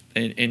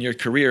in your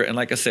career. And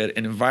like I said,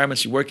 in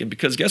environments you work in,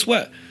 because guess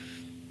what?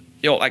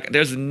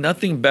 There's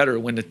nothing better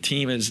when the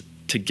team is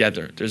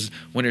together.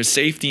 When there's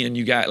safety and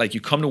you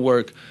come to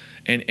work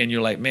and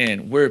you're like,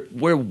 man,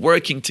 we're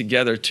working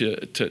together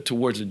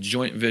towards a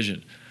joint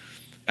vision.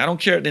 I don't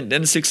care. Then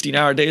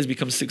 16-hour days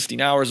become 16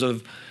 hours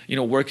of,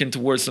 working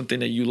towards something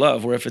that you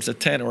love, or if it's a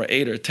 10 or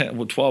 8 or 10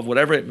 or 12,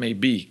 whatever it may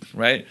be,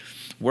 right?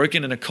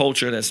 Working in a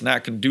culture that's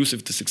not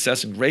conducive to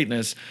success and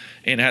greatness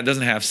and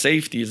doesn't have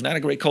safety is not a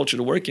great culture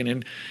to work in.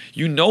 And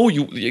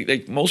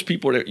like most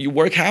people, you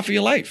work half of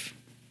your life.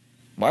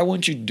 Why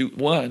wouldn't you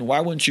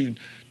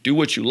do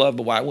what you love,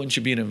 but why wouldn't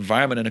you be in an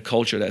environment and a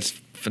culture that's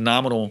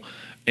phenomenal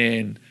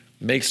and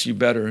makes you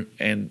better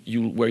and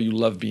where you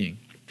love being?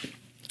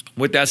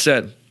 With that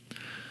said,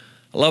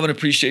 I love and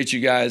appreciate you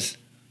guys.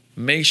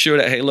 Make sure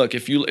that, hey, look,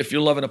 if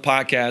you're loving the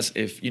podcast,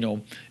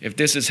 if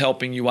this is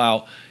helping you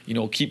out,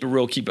 keep it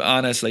real, keep it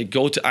honest. Like,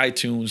 go to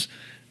iTunes,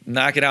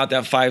 knock it out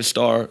that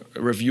 5-star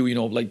review.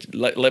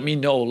 Let me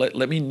know.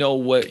 Let me know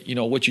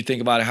what you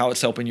think about it, how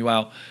it's helping you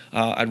out.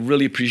 I'd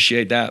really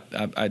appreciate that.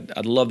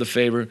 I'd love the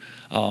favor.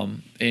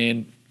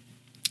 And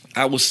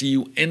I will see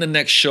you in the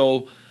next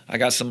show. I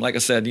got some, like I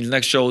said, these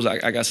next shows,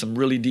 I got some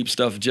really deep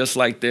stuff just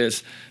like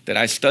this that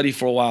I study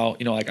for a while.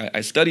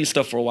 I study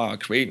stuff for a while, I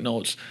create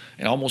notes,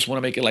 and I almost want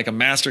to make it like a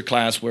master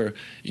class where,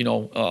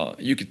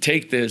 you could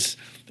take this,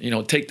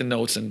 take the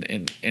notes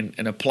and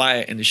apply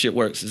it, and the shit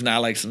works. It's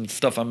not like some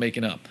stuff I'm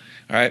making up.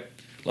 All right.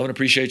 Love and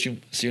appreciate you.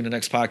 See you in the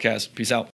next podcast. Peace out.